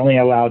because we're only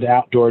allowed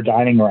outdoor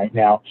dining right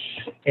now.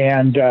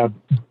 And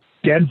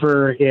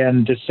Denver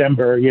in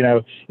December,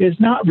 is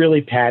not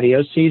really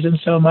patio season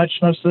so much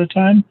most of the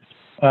time.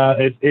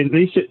 At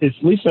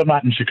least I'm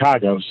not in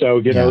Chicago, so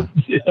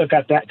I've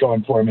got that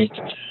going for me.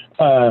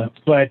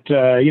 But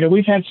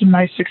we've had some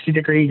nice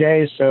 60-degree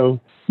days,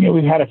 so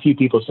we've had a few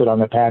people sit on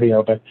the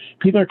patio, but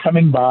people are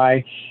coming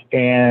by,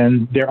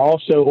 and they're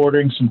also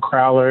ordering some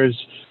crowlers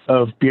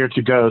of beer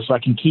to go, so I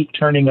can keep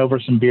turning over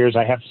some beers.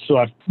 I still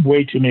have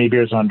way too many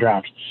beers on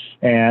draft,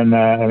 and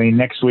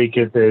next week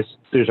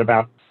there's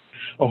about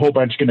a whole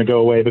bunch going to go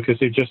away because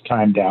they're just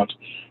timed out,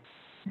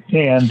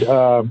 and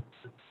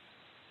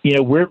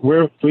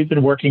we've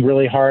been working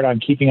really hard on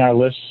keeping our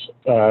lists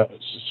as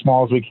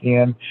small as we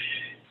can.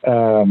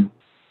 I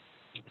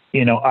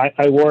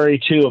worry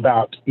too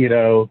about,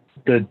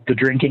 the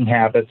drinking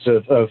habits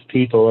of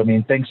people. I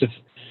mean, thanks to,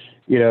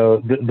 the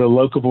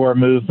locavore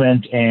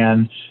movement,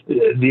 and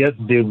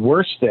the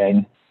worst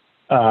thing,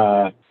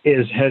 has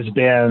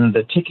been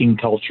the ticking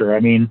culture.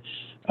 I mean,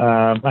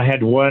 I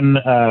had one,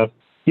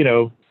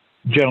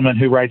 gentleman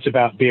who writes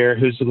about beer,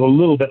 who's a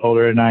little bit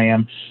older than I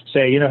am,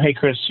 say, hey,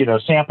 Chris,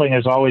 sampling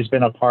has always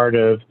been a part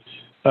of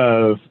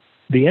the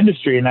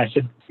industry. And I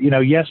said,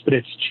 yes, but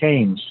it's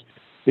changed.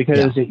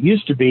 Because it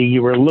used to be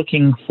you were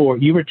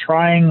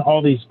trying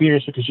all these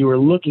beers because you were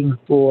looking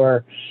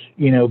for,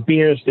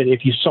 beers that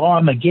if you saw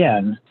them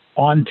again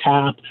on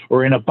tap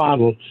or in a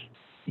bottle,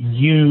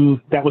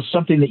 that was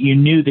something that you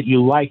knew that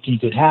you liked and you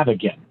could have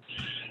again.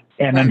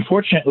 And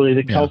unfortunately,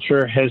 the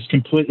culture has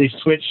completely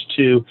switched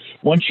to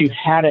once you've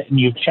had it and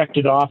you've checked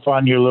it off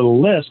on your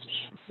little list,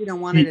 you don't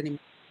want it anymore.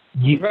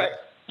 You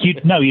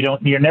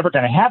don't. You're never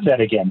going to have that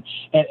again.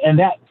 And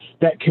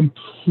that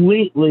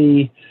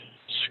completely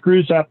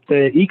screws up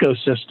the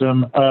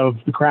ecosystem of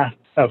the craft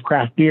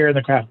beer and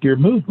the craft beer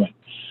movement,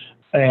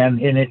 and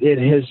it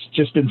has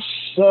just been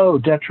so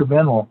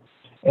detrimental.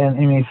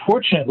 And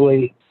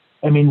fortunately,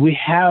 we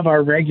have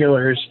our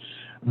regulars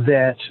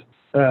that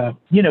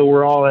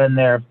we're all in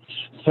their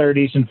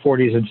 30s and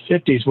 40s and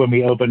 50s when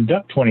we opened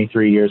up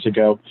 23 years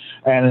ago,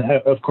 and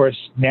of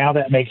course now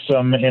that makes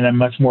them in a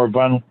much more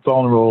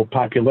vulnerable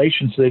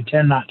population, so they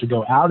tend not to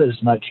go out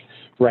as much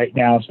right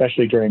now,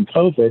 especially during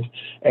COVID.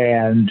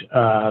 And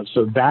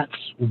so that's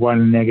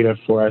one negative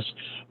for us.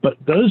 But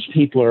those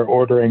people are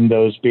ordering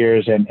those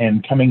beers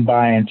and coming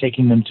by and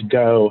taking them to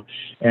go.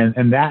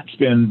 And that's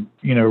been,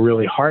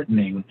 really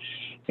heartening.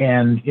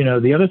 And,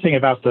 the other thing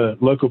about the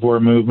locavore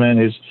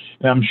movement is,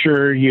 I'm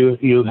sure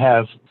you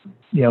have,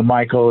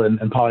 Michael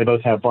and Polly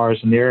both have bars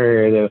in their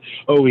area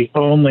that, we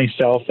only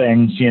sell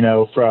things,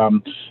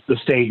 from the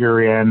state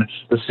you're in,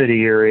 the city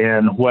you're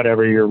in,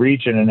 whatever your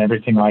region and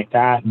everything like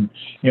that. And,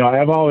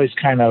 I've always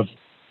kind of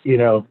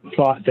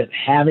thought that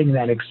having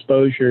that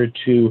exposure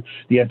to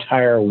the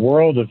entire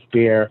world of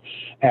beer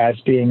as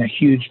being a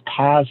huge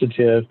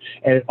positive,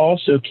 and it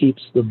also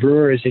keeps the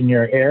brewers in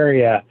your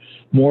area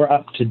more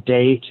up to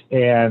date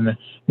and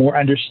more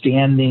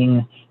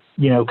understanding,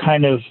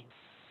 kind of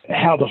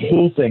how the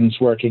whole thing's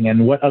working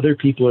and what other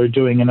people are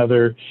doing in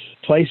other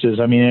places.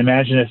 I mean,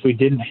 imagine if we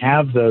didn't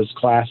have those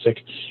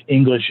classic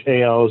English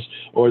ales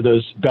or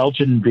those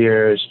Belgian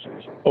beers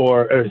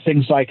or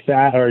things like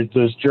that, or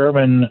those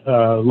German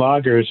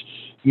lagers,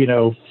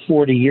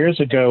 40 years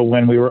ago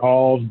when we were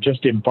all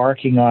just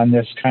embarking on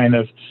this kind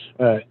of,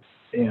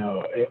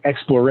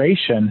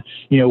 exploration,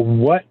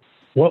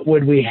 what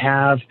would we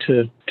have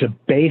to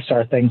base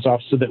our things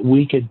off so that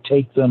we could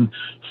take them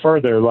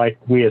further like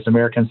we as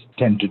Americans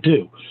tend to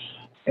do?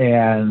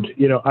 And,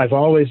 I've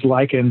always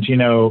likened,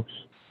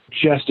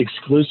 just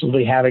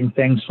exclusively having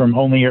things from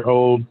only your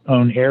own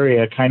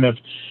area kind of,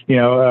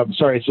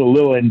 sorry, it's a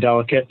little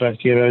indelicate, but,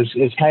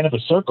 it's kind of a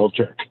circle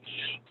jerk.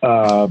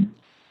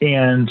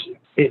 And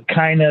it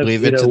kind of,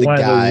 leave it to the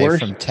guy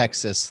from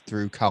Texas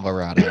through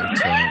Colorado.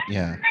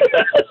 Yeah.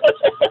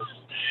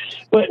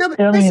 But, No,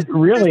 but I mean,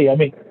 really,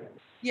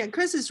 yeah,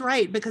 Chris is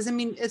right, because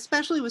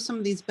especially with some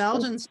of these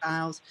Belgian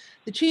styles,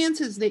 the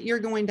chances that you're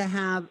going to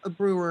have a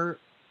brewer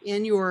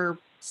in your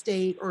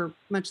state or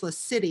much less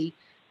city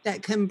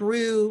that can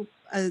brew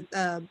a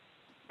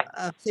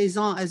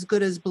saison as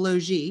good as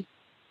Belogis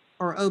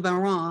or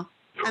Oberon.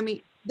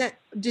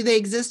 Do they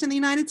exist in the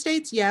United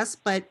States? Yes,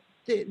 but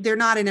they're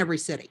not in every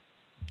city.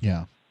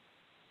 Yeah.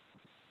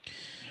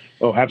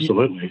 Oh,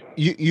 absolutely.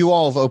 You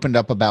all have opened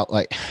up about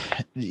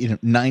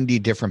 90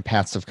 different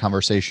paths of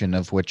conversation,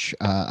 of which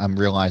I'm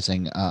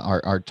realizing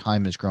our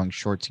time is growing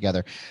short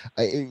together.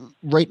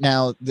 Right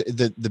now,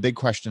 the big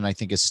question, I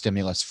think, is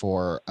stimulus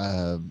for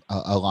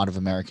a lot of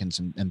Americans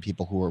and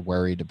people who are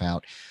worried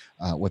about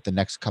what the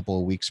next couple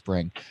of weeks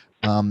bring.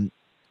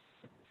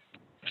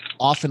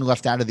 Often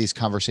left out of these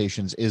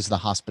conversations is the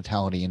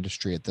hospitality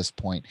industry at this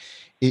point.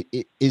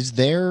 Is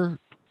there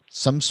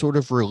some sort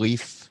of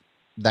relief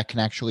that can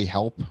actually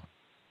help,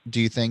 do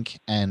you think?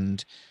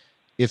 And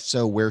if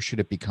so, where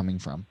should it be coming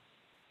from?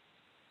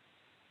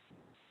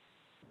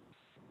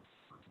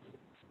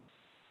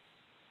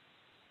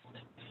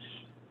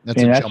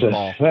 That's a jump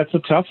ball. That's a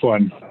tough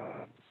one.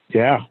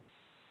 Yeah.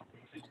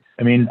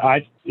 I mean,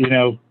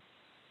 the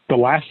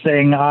last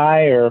thing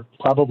I or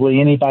probably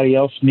anybody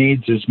else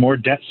needs is more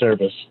debt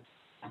service.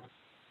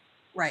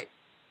 Right.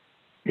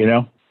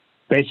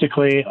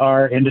 Basically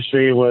our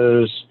industry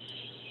was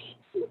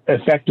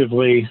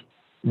effectively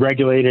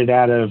regulated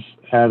out of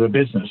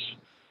business.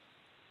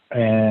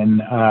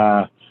 And,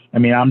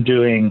 I'm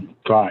doing,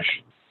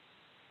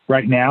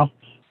 right now,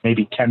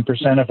 maybe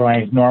 10% of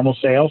my normal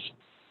sales.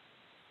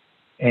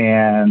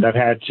 And I've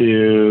had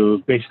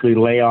to basically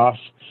lay off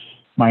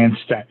my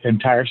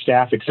entire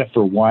staff except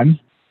for one.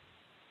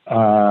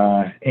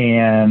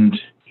 And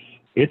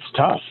it's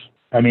tough.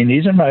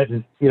 These are my,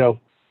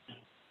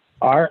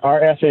 our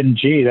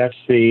FNG, that's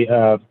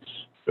the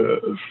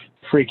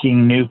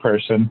freaking new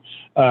person,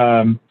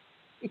 has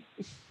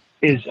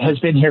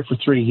been here for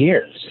 3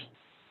 years.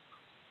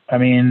 So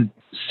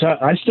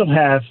I still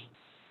have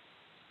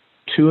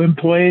 2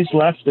 employees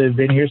left that have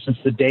been here since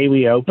the day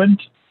we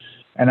opened.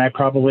 And I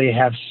probably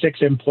have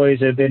 6 employees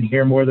that have been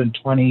here more than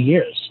 20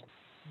 years.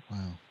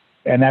 Wow.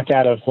 And that's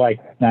out of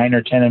 9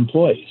 or 10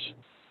 employees.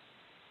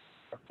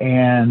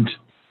 And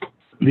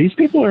these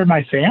people are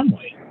my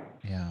family.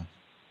 Yeah.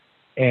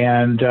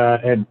 And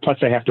plus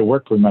I have to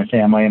work with my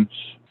family, and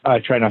I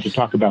try not to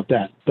talk about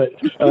that, but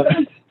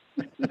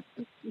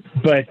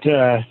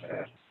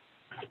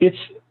it's,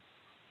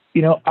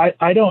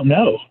 I don't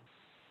know.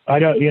 I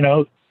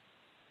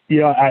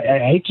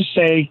hate to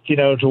say,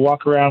 to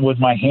walk around with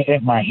my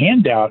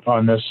hand out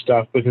on this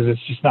stuff, because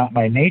it's just not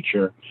my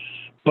nature,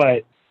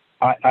 but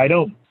I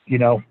don't,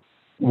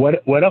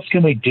 what else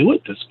can we do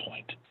at this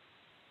point?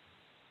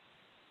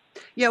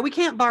 Yeah, we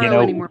can't borrow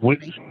any more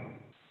money.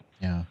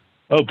 Yeah.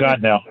 Oh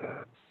God, no.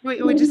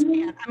 We just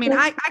can't.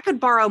 I could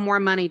borrow more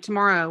money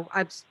tomorrow.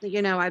 I've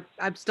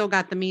still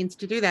got the means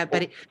to do that,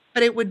 but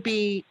it would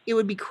be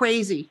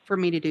crazy for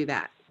me to do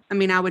that.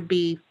 I would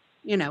be,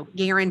 not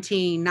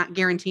guaranteeing,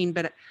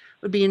 but it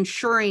would be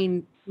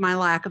ensuring my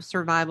lack of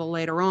survival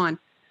later on.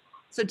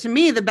 So to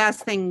me, the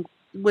best thing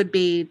would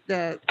be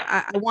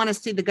I want to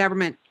see the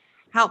government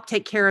help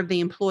take care of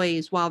the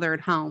employees while they're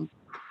at home.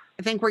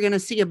 I think we're going to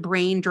see a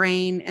brain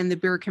drain in the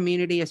beer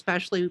community,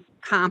 especially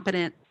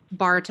competent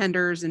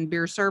bartenders and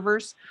beer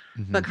servers,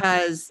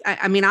 because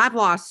I've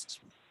lost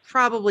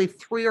probably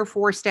 3 or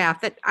 4 staff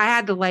that I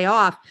had to lay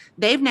off.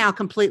 They've now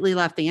completely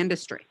left the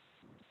industry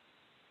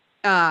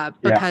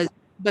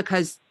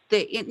because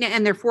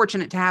they're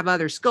fortunate to have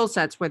other skill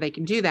sets where they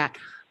can do that.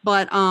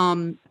 But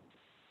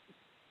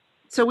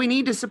so we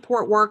need to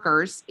support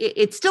workers.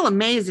 It still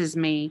amazes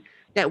me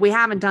that we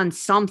haven't done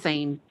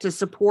something to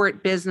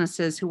support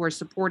businesses who are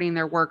supporting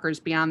their workers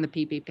beyond the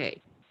PPP.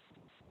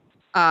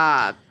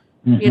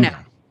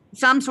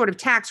 Some sort of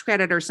tax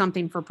credit or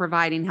something for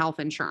providing health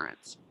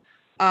insurance.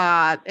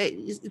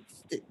 it's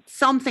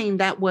something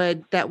that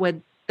would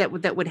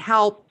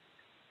help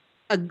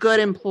a good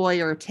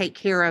employer take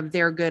care of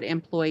their good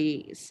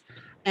employees.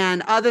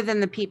 And other than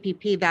the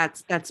PPP,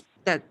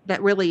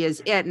 that really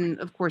is it. And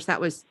of course,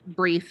 that was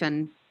brief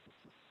and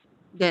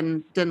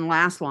didn't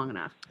last long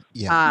enough.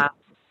 Yeah.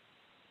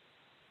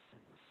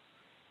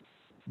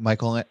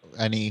 Michael,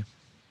 any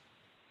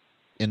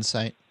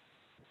insight?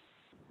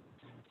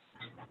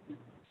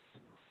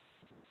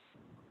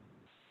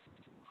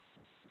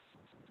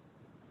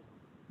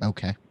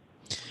 Okay.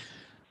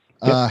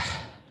 Yep.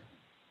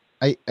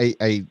 I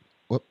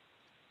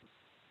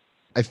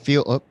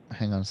feel. Oh,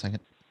 hang on a second.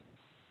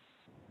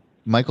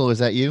 Michael, is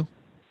that you?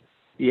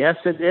 Yes,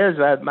 it is.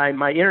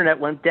 My internet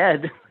went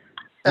dead.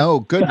 Oh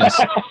goodness!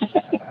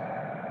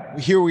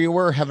 Here we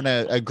were having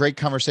a great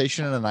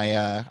conversation, and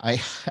I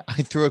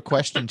threw a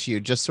question to you,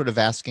 just sort of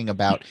asking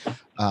about,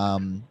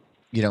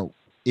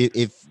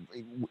 if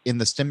in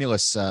the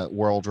stimulus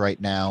world right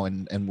now,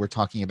 and we're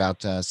talking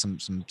about some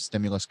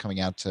stimulus coming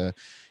out to,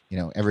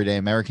 everyday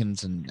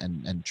Americans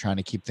and trying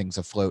to keep things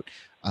afloat.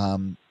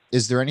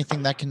 Is there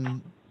anything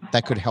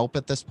that could help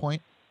at this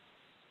point?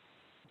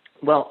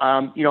 Well,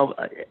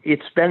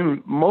 it's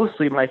been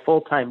mostly my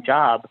full-time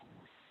job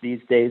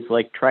these days,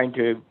 like trying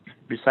to,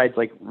 besides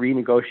like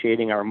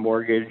renegotiating our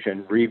mortgage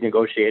and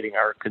renegotiating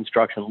our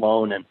construction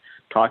loan and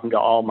talking to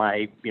all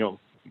my,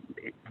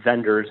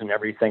 vendors and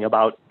everything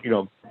about,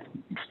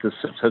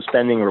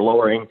 suspending or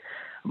lowering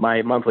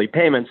my monthly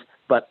payments.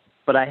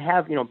 But I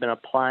have, been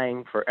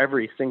applying for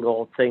every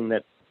single thing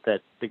that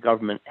the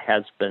government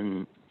has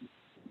been,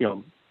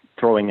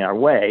 throwing our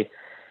way.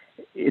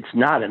 It's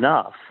not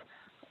enough.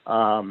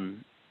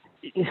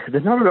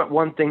 The number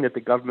one thing that the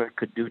government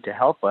could do to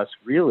help us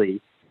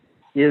really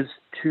is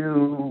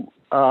to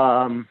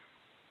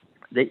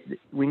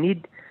we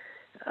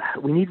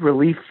need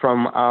relief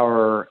from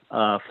our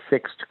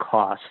fixed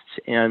costs.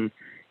 And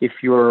if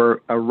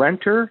you're a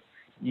renter,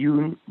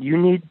 you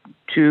need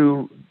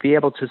to be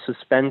able to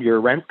suspend your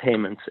rent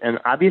payments. And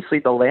obviously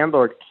the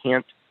landlord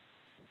can't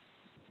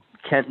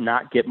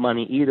not get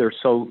money either.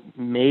 So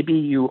maybe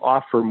you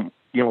offer,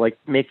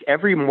 make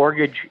every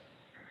mortgage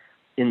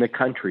in the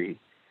country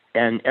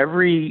and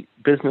every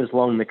business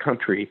loan in the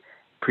country,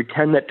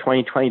 pretend that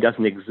 2020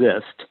 doesn't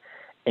exist,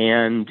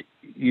 and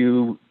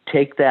you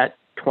take that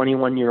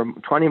 20-year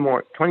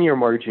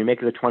mortgage and you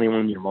make it a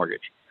 21-year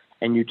mortgage,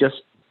 and you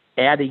just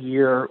add a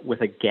year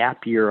with a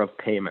gap year of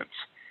payments,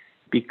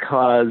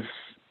 because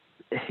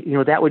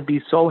that would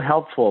be so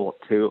helpful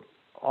to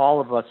all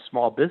of us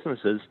small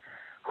businesses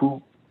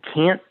who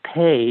can't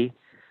pay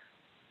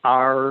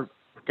our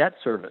debt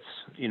service.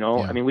 Yeah.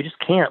 I mean, we just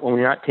can't when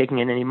we're not taking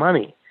in any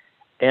money.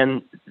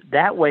 And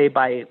that way,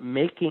 by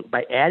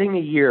adding a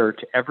year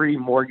to every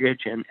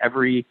mortgage and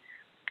every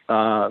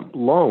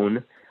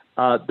loan,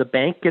 the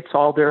bank gets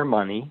all their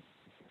money.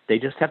 They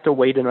just have to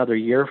wait another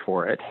year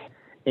for it.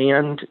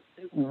 And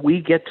we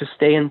get to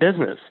stay in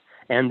business,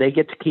 and they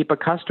get to keep a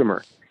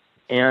customer.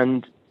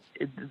 And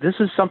this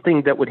is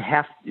something that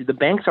the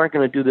banks aren't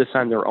going to do this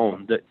on their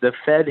own. The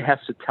Fed has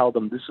to tell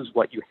them this is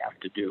what you have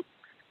to do.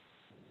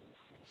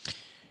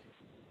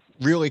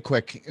 Really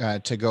quick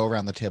to go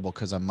around the table,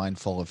 because I'm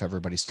mindful of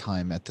everybody's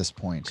time at this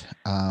point.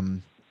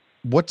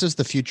 What does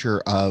the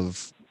future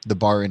of the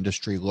bar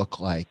industry look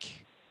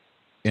like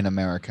in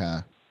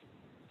America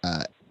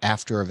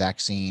after a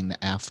vaccine,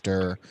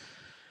 after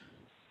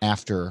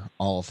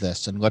all of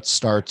this? And let's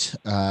start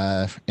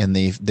in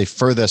the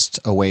furthest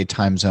away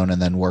time zone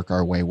and then work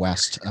our way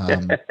west.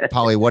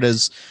 Polly, what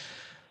does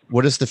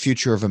the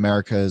future of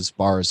America's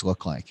bars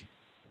look like?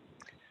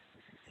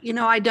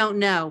 I don't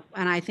know.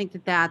 And I think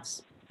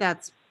that's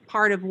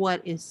part of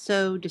what is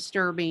so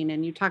disturbing.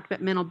 And you talked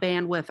about mental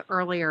bandwidth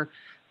earlier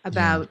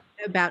about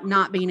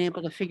not being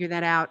able to figure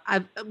that out.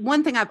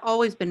 One thing I've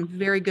always been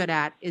very good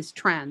at is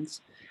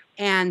trends,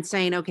 and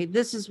saying, okay,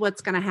 this is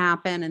what's going to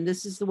happen, and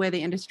this is the way the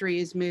industry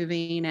is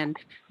moving. And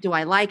do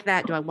I like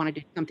that? Do I want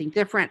to do something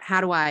different?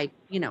 How do I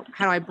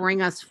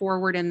bring us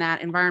forward in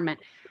that environment?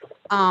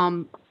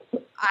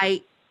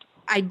 I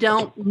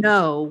don't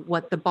know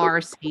what the bar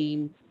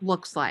scene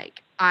looks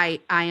like. I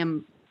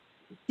am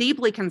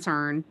deeply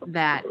concerned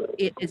that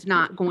it is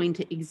not going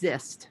to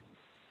exist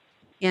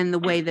in the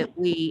way that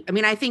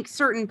I think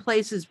certain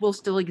places will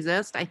still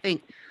exist. I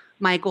think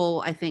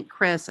Michael, I think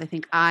Chris, I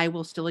think I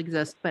will still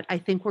exist, but I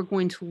think we're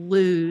going to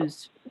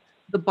lose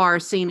the bar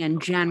scene in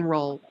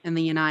general in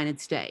the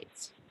United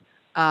States,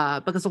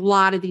 because a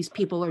lot of these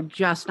people are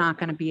just not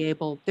going to be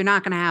able, they're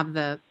not going to have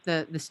the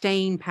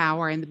staying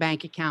power in the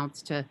bank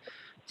accounts to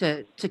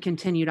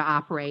continue to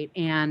operate.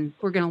 And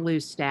we're going to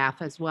lose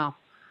staff as well.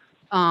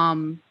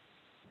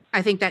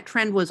 I think that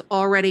trend was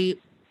already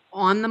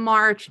on the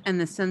march, in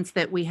the sense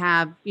that we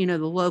have, the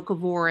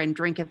locavore and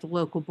drink at the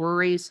local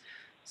breweries.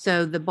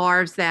 So the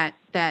bars that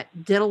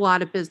did a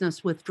lot of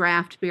business with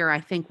draft beer,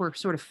 I think we're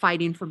sort of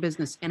fighting for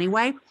business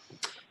anyway.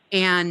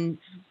 And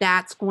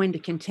that's going to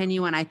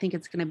continue. And I think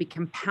it's going to be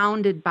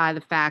compounded by the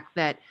fact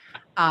that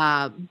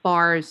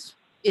bars,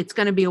 it's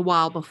going to be a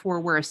while before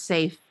we're a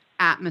safe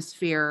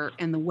atmosphere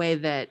in the way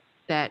that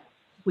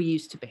we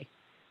used to be.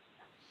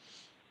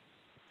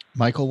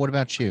 Michael, what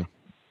about you?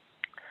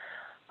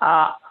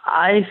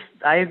 I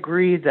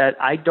agree that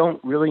I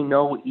don't really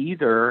know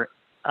either.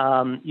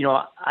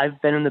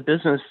 I've been in the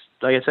business,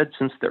 like I said,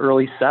 since the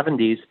early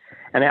 70s,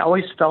 and I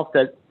always felt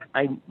that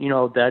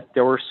that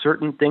there were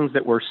certain things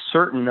that were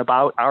certain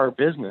about our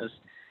business,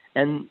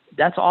 and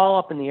that's all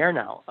up in the air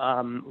now.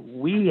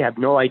 We have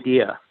no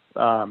idea,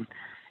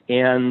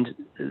 and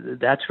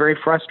that's very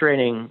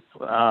frustrating.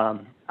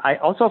 I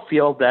also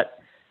feel that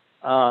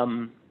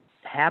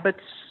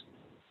habits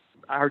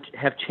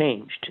have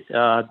changed.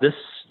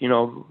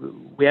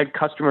 We had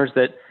customers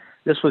that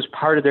this was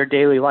part of their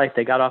daily life.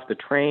 They got off the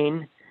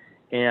train,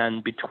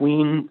 and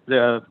between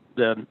the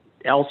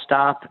L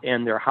stop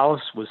and their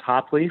house was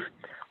Hopleaf.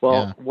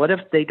 Well, What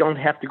if they don't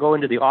have to go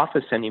into the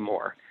office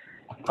anymore?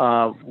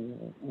 That's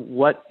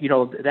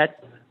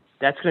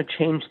going to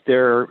change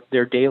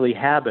their daily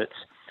habits.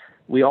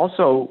 We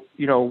also,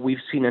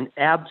 we've seen an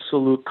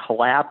absolute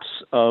collapse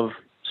of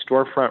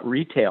storefront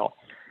retail,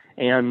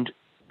 and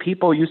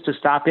people used to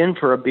stop in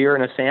for a beer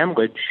and a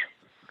sandwich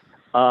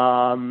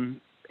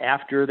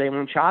after they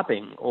went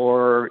shopping,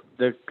 or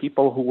the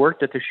people who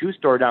worked at the shoe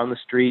store down the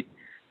street,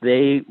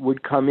 they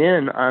would come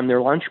in on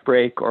their lunch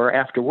break or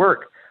after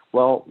work.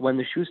 Well, when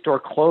the shoe store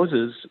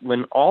closes,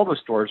 when all the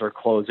stores are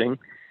closing,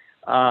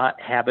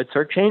 habits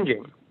are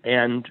changing,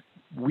 and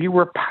we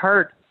were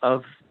part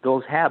of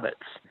those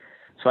habits.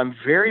 So I'm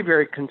very,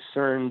 very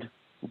concerned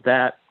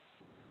that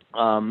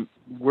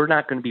we're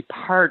not going to be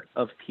part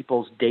of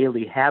people's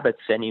daily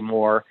habits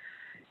anymore.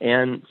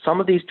 And some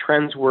of these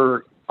trends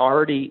were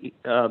already,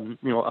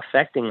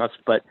 affecting us,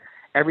 but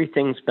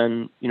everything's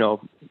been,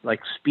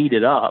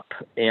 speeded up.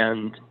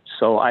 And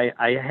so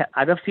I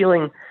have a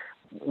feeling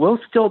we'll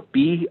still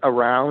be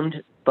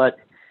around, but,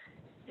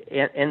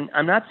 and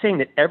I'm not saying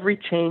that every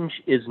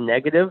change is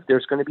negative.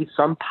 There's going to be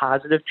some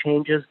positive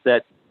changes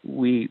that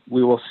we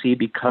will see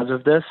because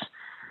of this,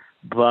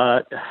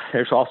 but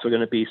there's also going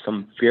to be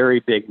some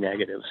very big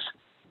negatives.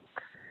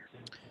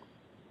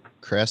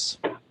 Chris?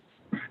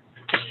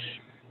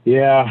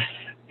 Yeah,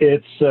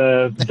 it's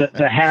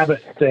the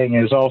habit thing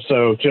is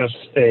also just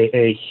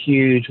a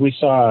huge. We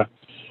saw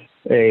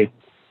a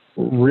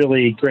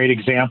really great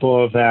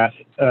example of that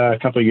a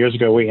couple of years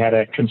ago. We had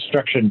a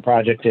construction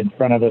project in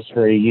front of us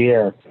for a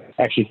year,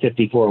 actually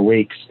 54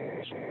 weeks,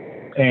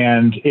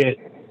 and it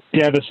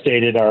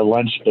devastated our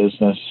lunch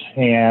business.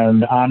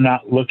 And I'm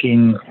not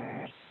looking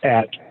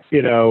at,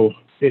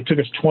 it took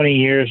us 20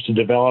 years to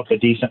develop a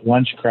decent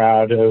lunch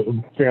crowd, a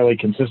fairly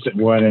consistent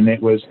one, and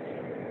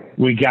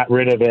we got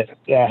rid of it,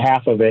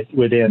 half of it,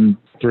 within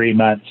 3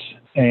 months.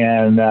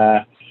 And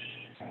the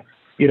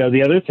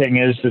other thing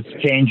is that's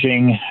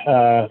changing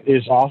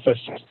is office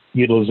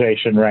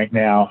utilization right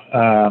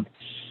now.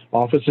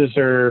 Offices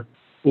are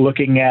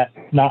looking at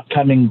not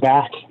coming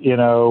back,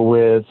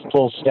 with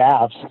full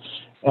staffs,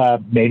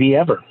 maybe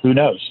ever. Who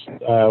knows?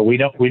 We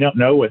don't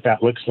know what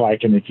that looks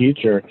like in the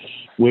future.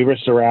 We were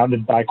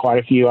surrounded by quite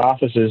a few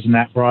offices, and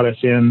that brought us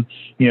in,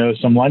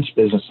 some lunch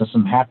business and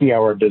some happy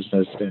hour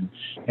business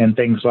and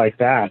things like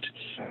that.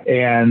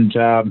 And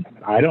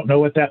I don't know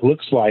what that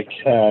looks like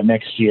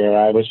next year.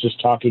 I was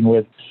just talking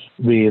with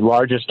the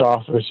largest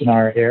office in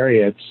our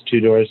area. It's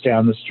 2 doors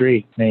down the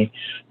street. They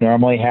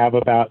normally have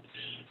about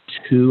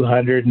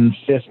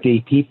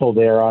 250 people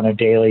there on a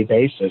daily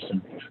basis,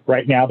 and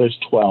right now there's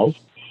 12.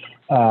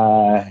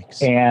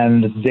 Nice.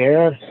 And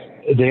they're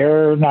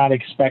not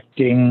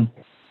expecting.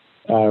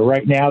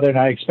 Right now, they're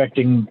not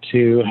expecting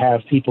to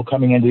have people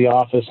coming into the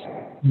office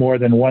more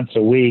than once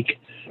a week,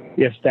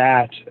 if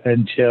that,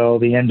 until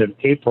the end of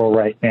April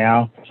right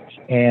now.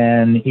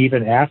 And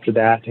even after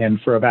that, and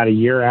for about a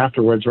year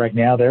afterwards, right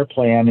now, their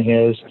plan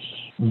is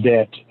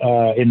that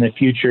in the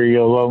future,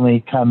 you'll only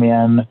come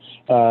in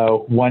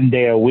 1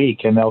 day a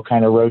week, and they'll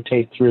kind of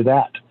rotate through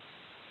that.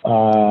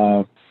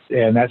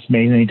 And that's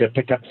mainly to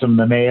pick up some of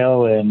the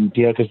mail and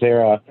because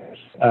they're a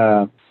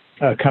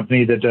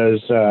company that does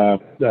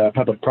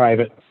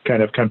public-private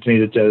kind of company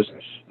that does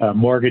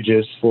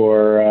mortgages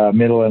for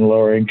middle and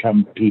lower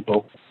income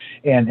people,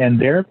 and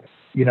they're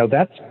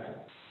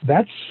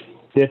that's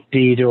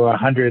 50 to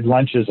 100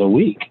 lunches a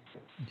week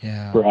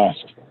for us,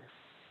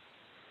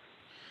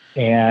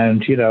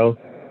 and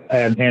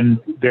and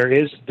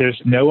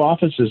there's no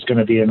offices going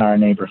to be in our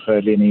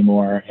neighborhood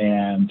anymore,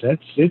 and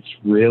it's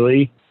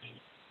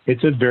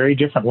a very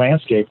different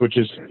landscape, which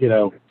is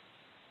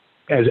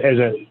as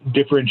a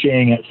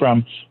differentiating it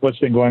from what's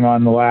been going on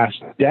in the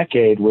last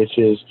decade, which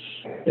is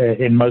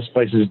in most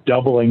places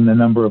doubling the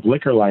number of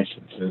liquor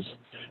licenses.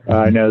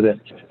 I know that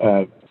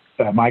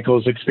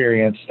Michael's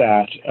experienced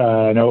that.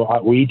 I know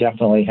we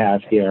definitely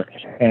have here.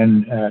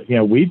 And,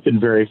 we've been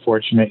very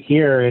fortunate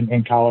here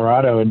in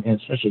Colorado and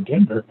especially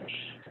Denver.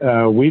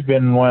 We've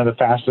been one of the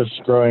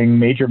fastest growing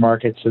major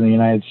markets in the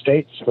United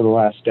States for the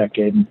last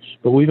decade,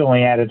 but we've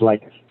only added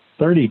like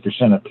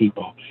 30% of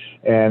people,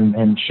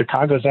 and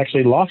Chicago's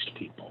actually lost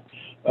people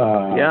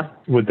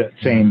with that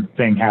same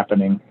thing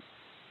happening.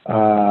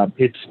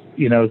 It's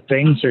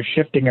things are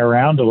shifting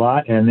around a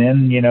lot, and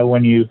then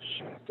when you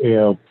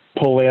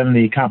pull in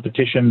the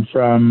competition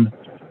from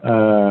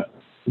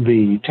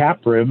the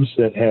tap rooms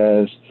that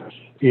has,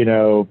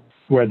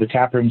 where the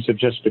tap rooms have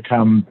just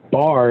become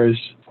bars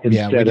Yeah, we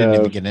instead didn't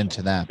even of get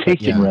into that. But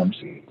tasting yeah, rooms.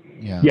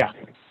 yeah.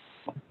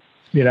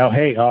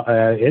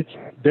 Yeah.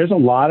 There's a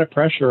lot of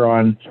pressure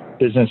on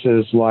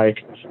businesses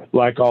like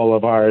all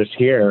of ours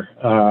here.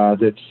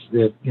 It's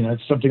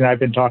something I've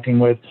been talking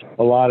with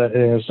a lot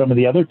of some of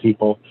the other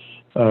people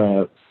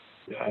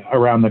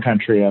around the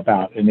country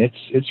about, and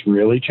it's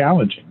really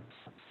challenging.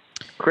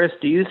 Chris,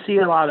 do you see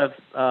a lot of?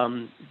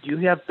 Do you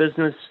have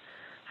business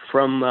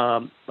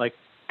from like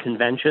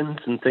conventions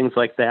and things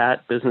like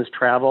that? Business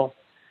travel?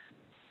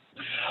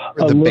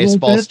 Or the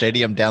baseball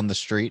stadium down the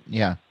street.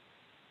 Yeah.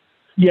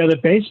 Yeah, the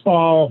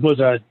baseball was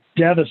a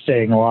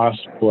devastating loss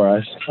for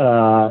us.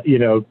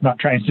 Not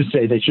trying to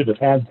say they should have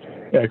had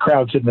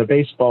crowds in the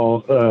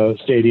baseball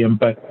stadium,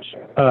 but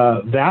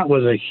that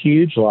was a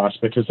huge loss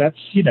because that's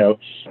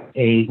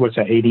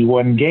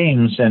 81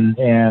 games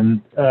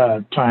and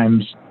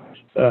times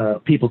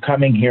people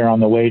coming here on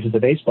the way to the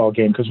baseball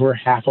game because we're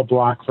half a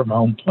block from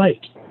home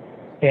plate,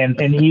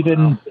 and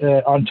even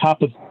on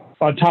top of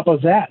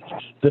that,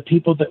 the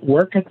people that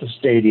work at the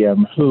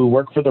stadium, who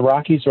work for the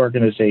Rockies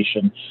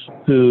organization,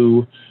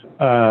 who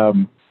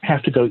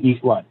have to go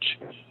eat lunch,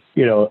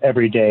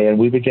 every day. And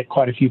we would get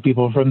quite a few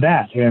people from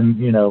that. And,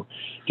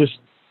 just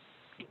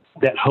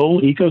that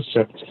whole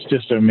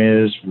ecosystem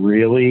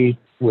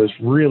was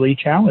really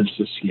challenged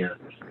this year.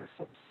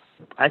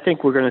 I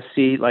think we're going to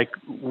see,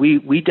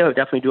 we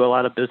definitely do a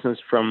lot of business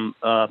from,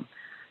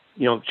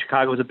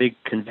 Chicago is a big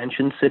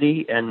convention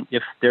city. And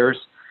if there's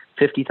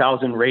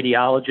 50,000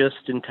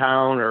 radiologists in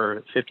town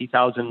or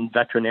 50,000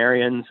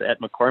 veterinarians at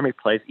McCormick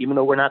Place, even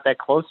though we're not that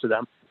close to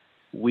them,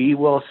 we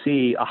will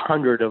see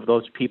 100 of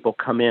those people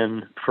come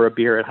in for a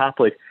beer at Hop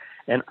Leaf.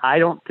 And I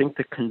don't think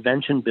the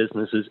convention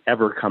business is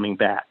ever coming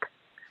back.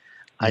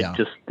 Yeah. I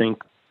just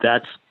think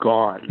that's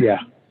gone. Yeah.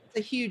 It's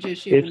a huge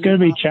issue. It's going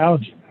to be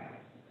challenging.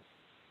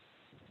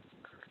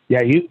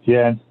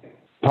 Yeah,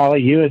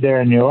 Polly, you are there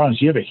in New Orleans.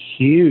 You have a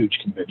huge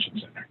convention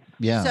center.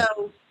 Yeah.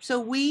 So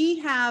we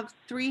have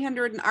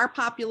 300, our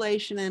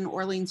population in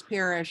Orleans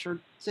Parish or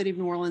City of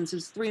New Orleans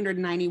is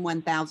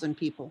 391,000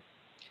 people.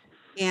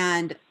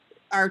 And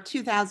our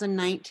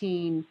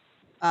 2019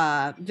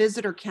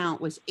 visitor count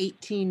was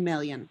 18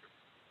 million.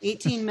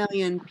 18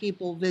 million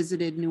people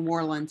visited New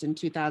Orleans in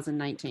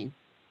 2019.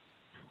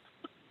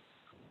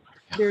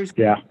 There's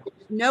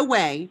no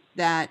way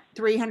that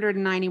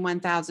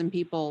 391,000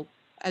 people,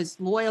 as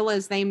loyal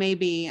as they may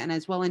be and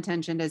as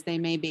well-intentioned as they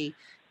may be,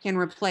 can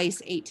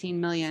replace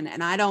 18 million.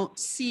 And I don't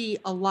see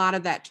a lot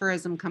of that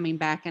tourism coming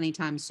back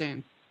anytime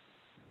soon.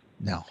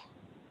 No.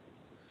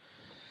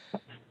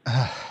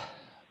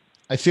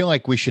 I feel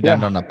like we should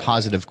end on a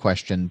positive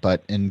question,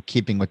 but in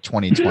keeping with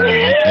 2020,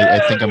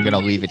 I think I'm going to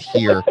leave it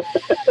here,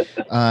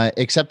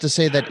 except to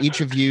say that each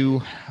of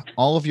you,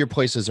 all of your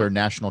places are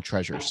national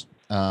treasures.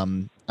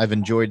 I've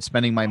enjoyed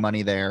spending my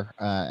money there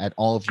at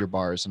all of your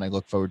bars, and I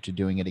look forward to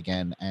doing it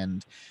again.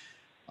 And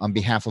on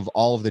behalf of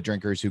all of the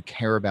drinkers who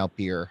care about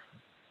beer,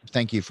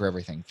 thank you for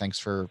everything. Thanks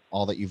for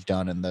all that you've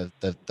done and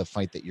the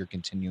fight that you're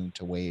continuing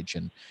to wage.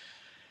 And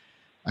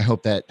I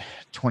hope that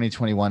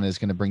 2021 is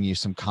going to bring you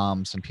some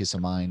calm, some peace of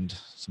mind,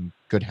 some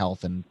good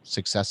health and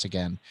success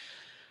again.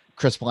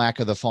 Chris Black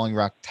of the Falling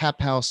Rock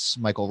Tap House,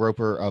 Michael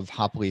Roper of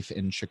Hop Leaf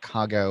in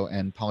Chicago,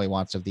 and Polly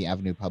Watts of the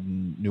Avenue Pub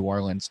in New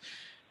Orleans.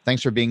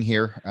 Thanks for being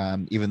here,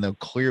 even though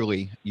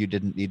clearly you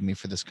didn't need me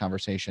for this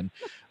conversation.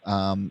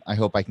 I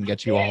hope I can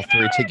get you all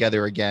three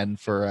together again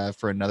for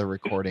another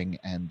recording,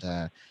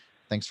 and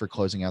thanks for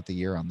closing out the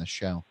year on this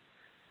show.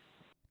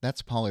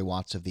 That's Polly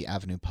Watts of the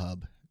Avenue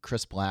Pub,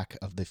 Chris Black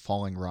of the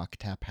Falling Rock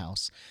Tap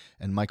House,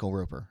 and Michael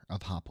Roper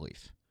of Hop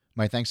Leaf.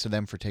 My thanks to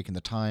them for taking the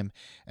time,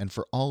 and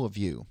for all of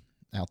you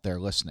out there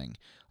listening,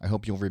 I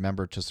hope you'll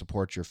remember to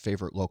support your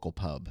favorite local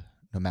pub,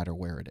 no matter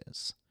where it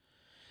is.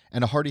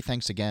 And a hearty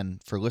thanks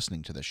again for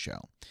listening to this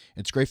show.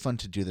 It's great fun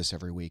to do this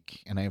every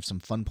week, and I have some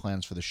fun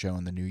plans for the show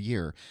in the new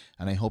year,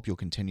 and I hope you'll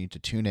continue to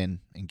tune in,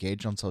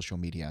 engage on social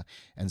media,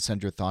 and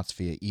send your thoughts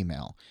via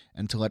email,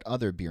 and to let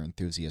other beer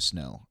enthusiasts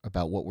know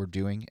about what we're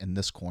doing in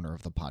this corner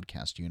of the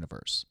podcast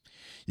universe.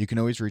 You can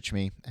always reach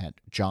me at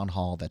John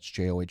Hall, that's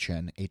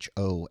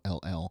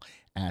JOHNHOLL,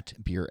 at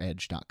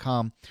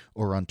beeredge.com,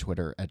 or on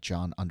Twitter at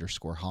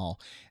John_Hall.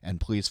 And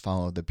please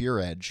follow The Beer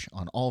Edge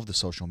on all of the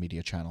social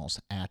media channels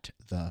at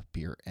The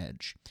Beer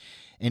Edge.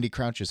 Andy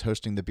Crouch is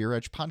hosting the Beer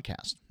Edge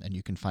podcast, and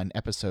you can find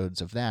episodes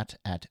of that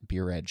at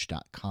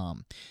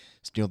beeredge.com.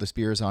 Steal This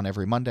Beer is on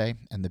every Monday,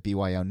 and the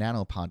BYO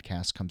Nano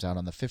podcast comes out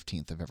on the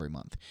 15th of every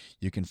month.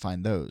 You can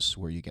find those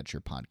where you get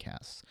your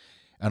podcasts.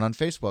 And on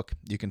Facebook,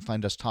 you can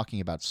find us talking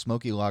about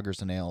smoky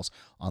lagers and ales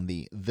on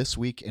the This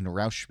Week in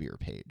Rausch Beer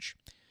page.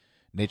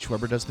 Nate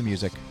Schweber does the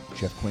music,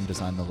 Jeff Quinn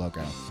designed the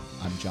logo.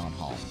 I'm John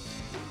Hall.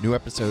 New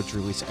episodes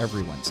release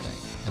every Wednesday,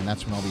 and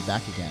that's when I'll be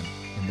back again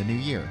in the new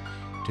year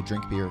to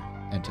drink beer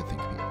and to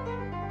think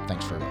beer.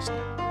 Thanks for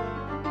listening.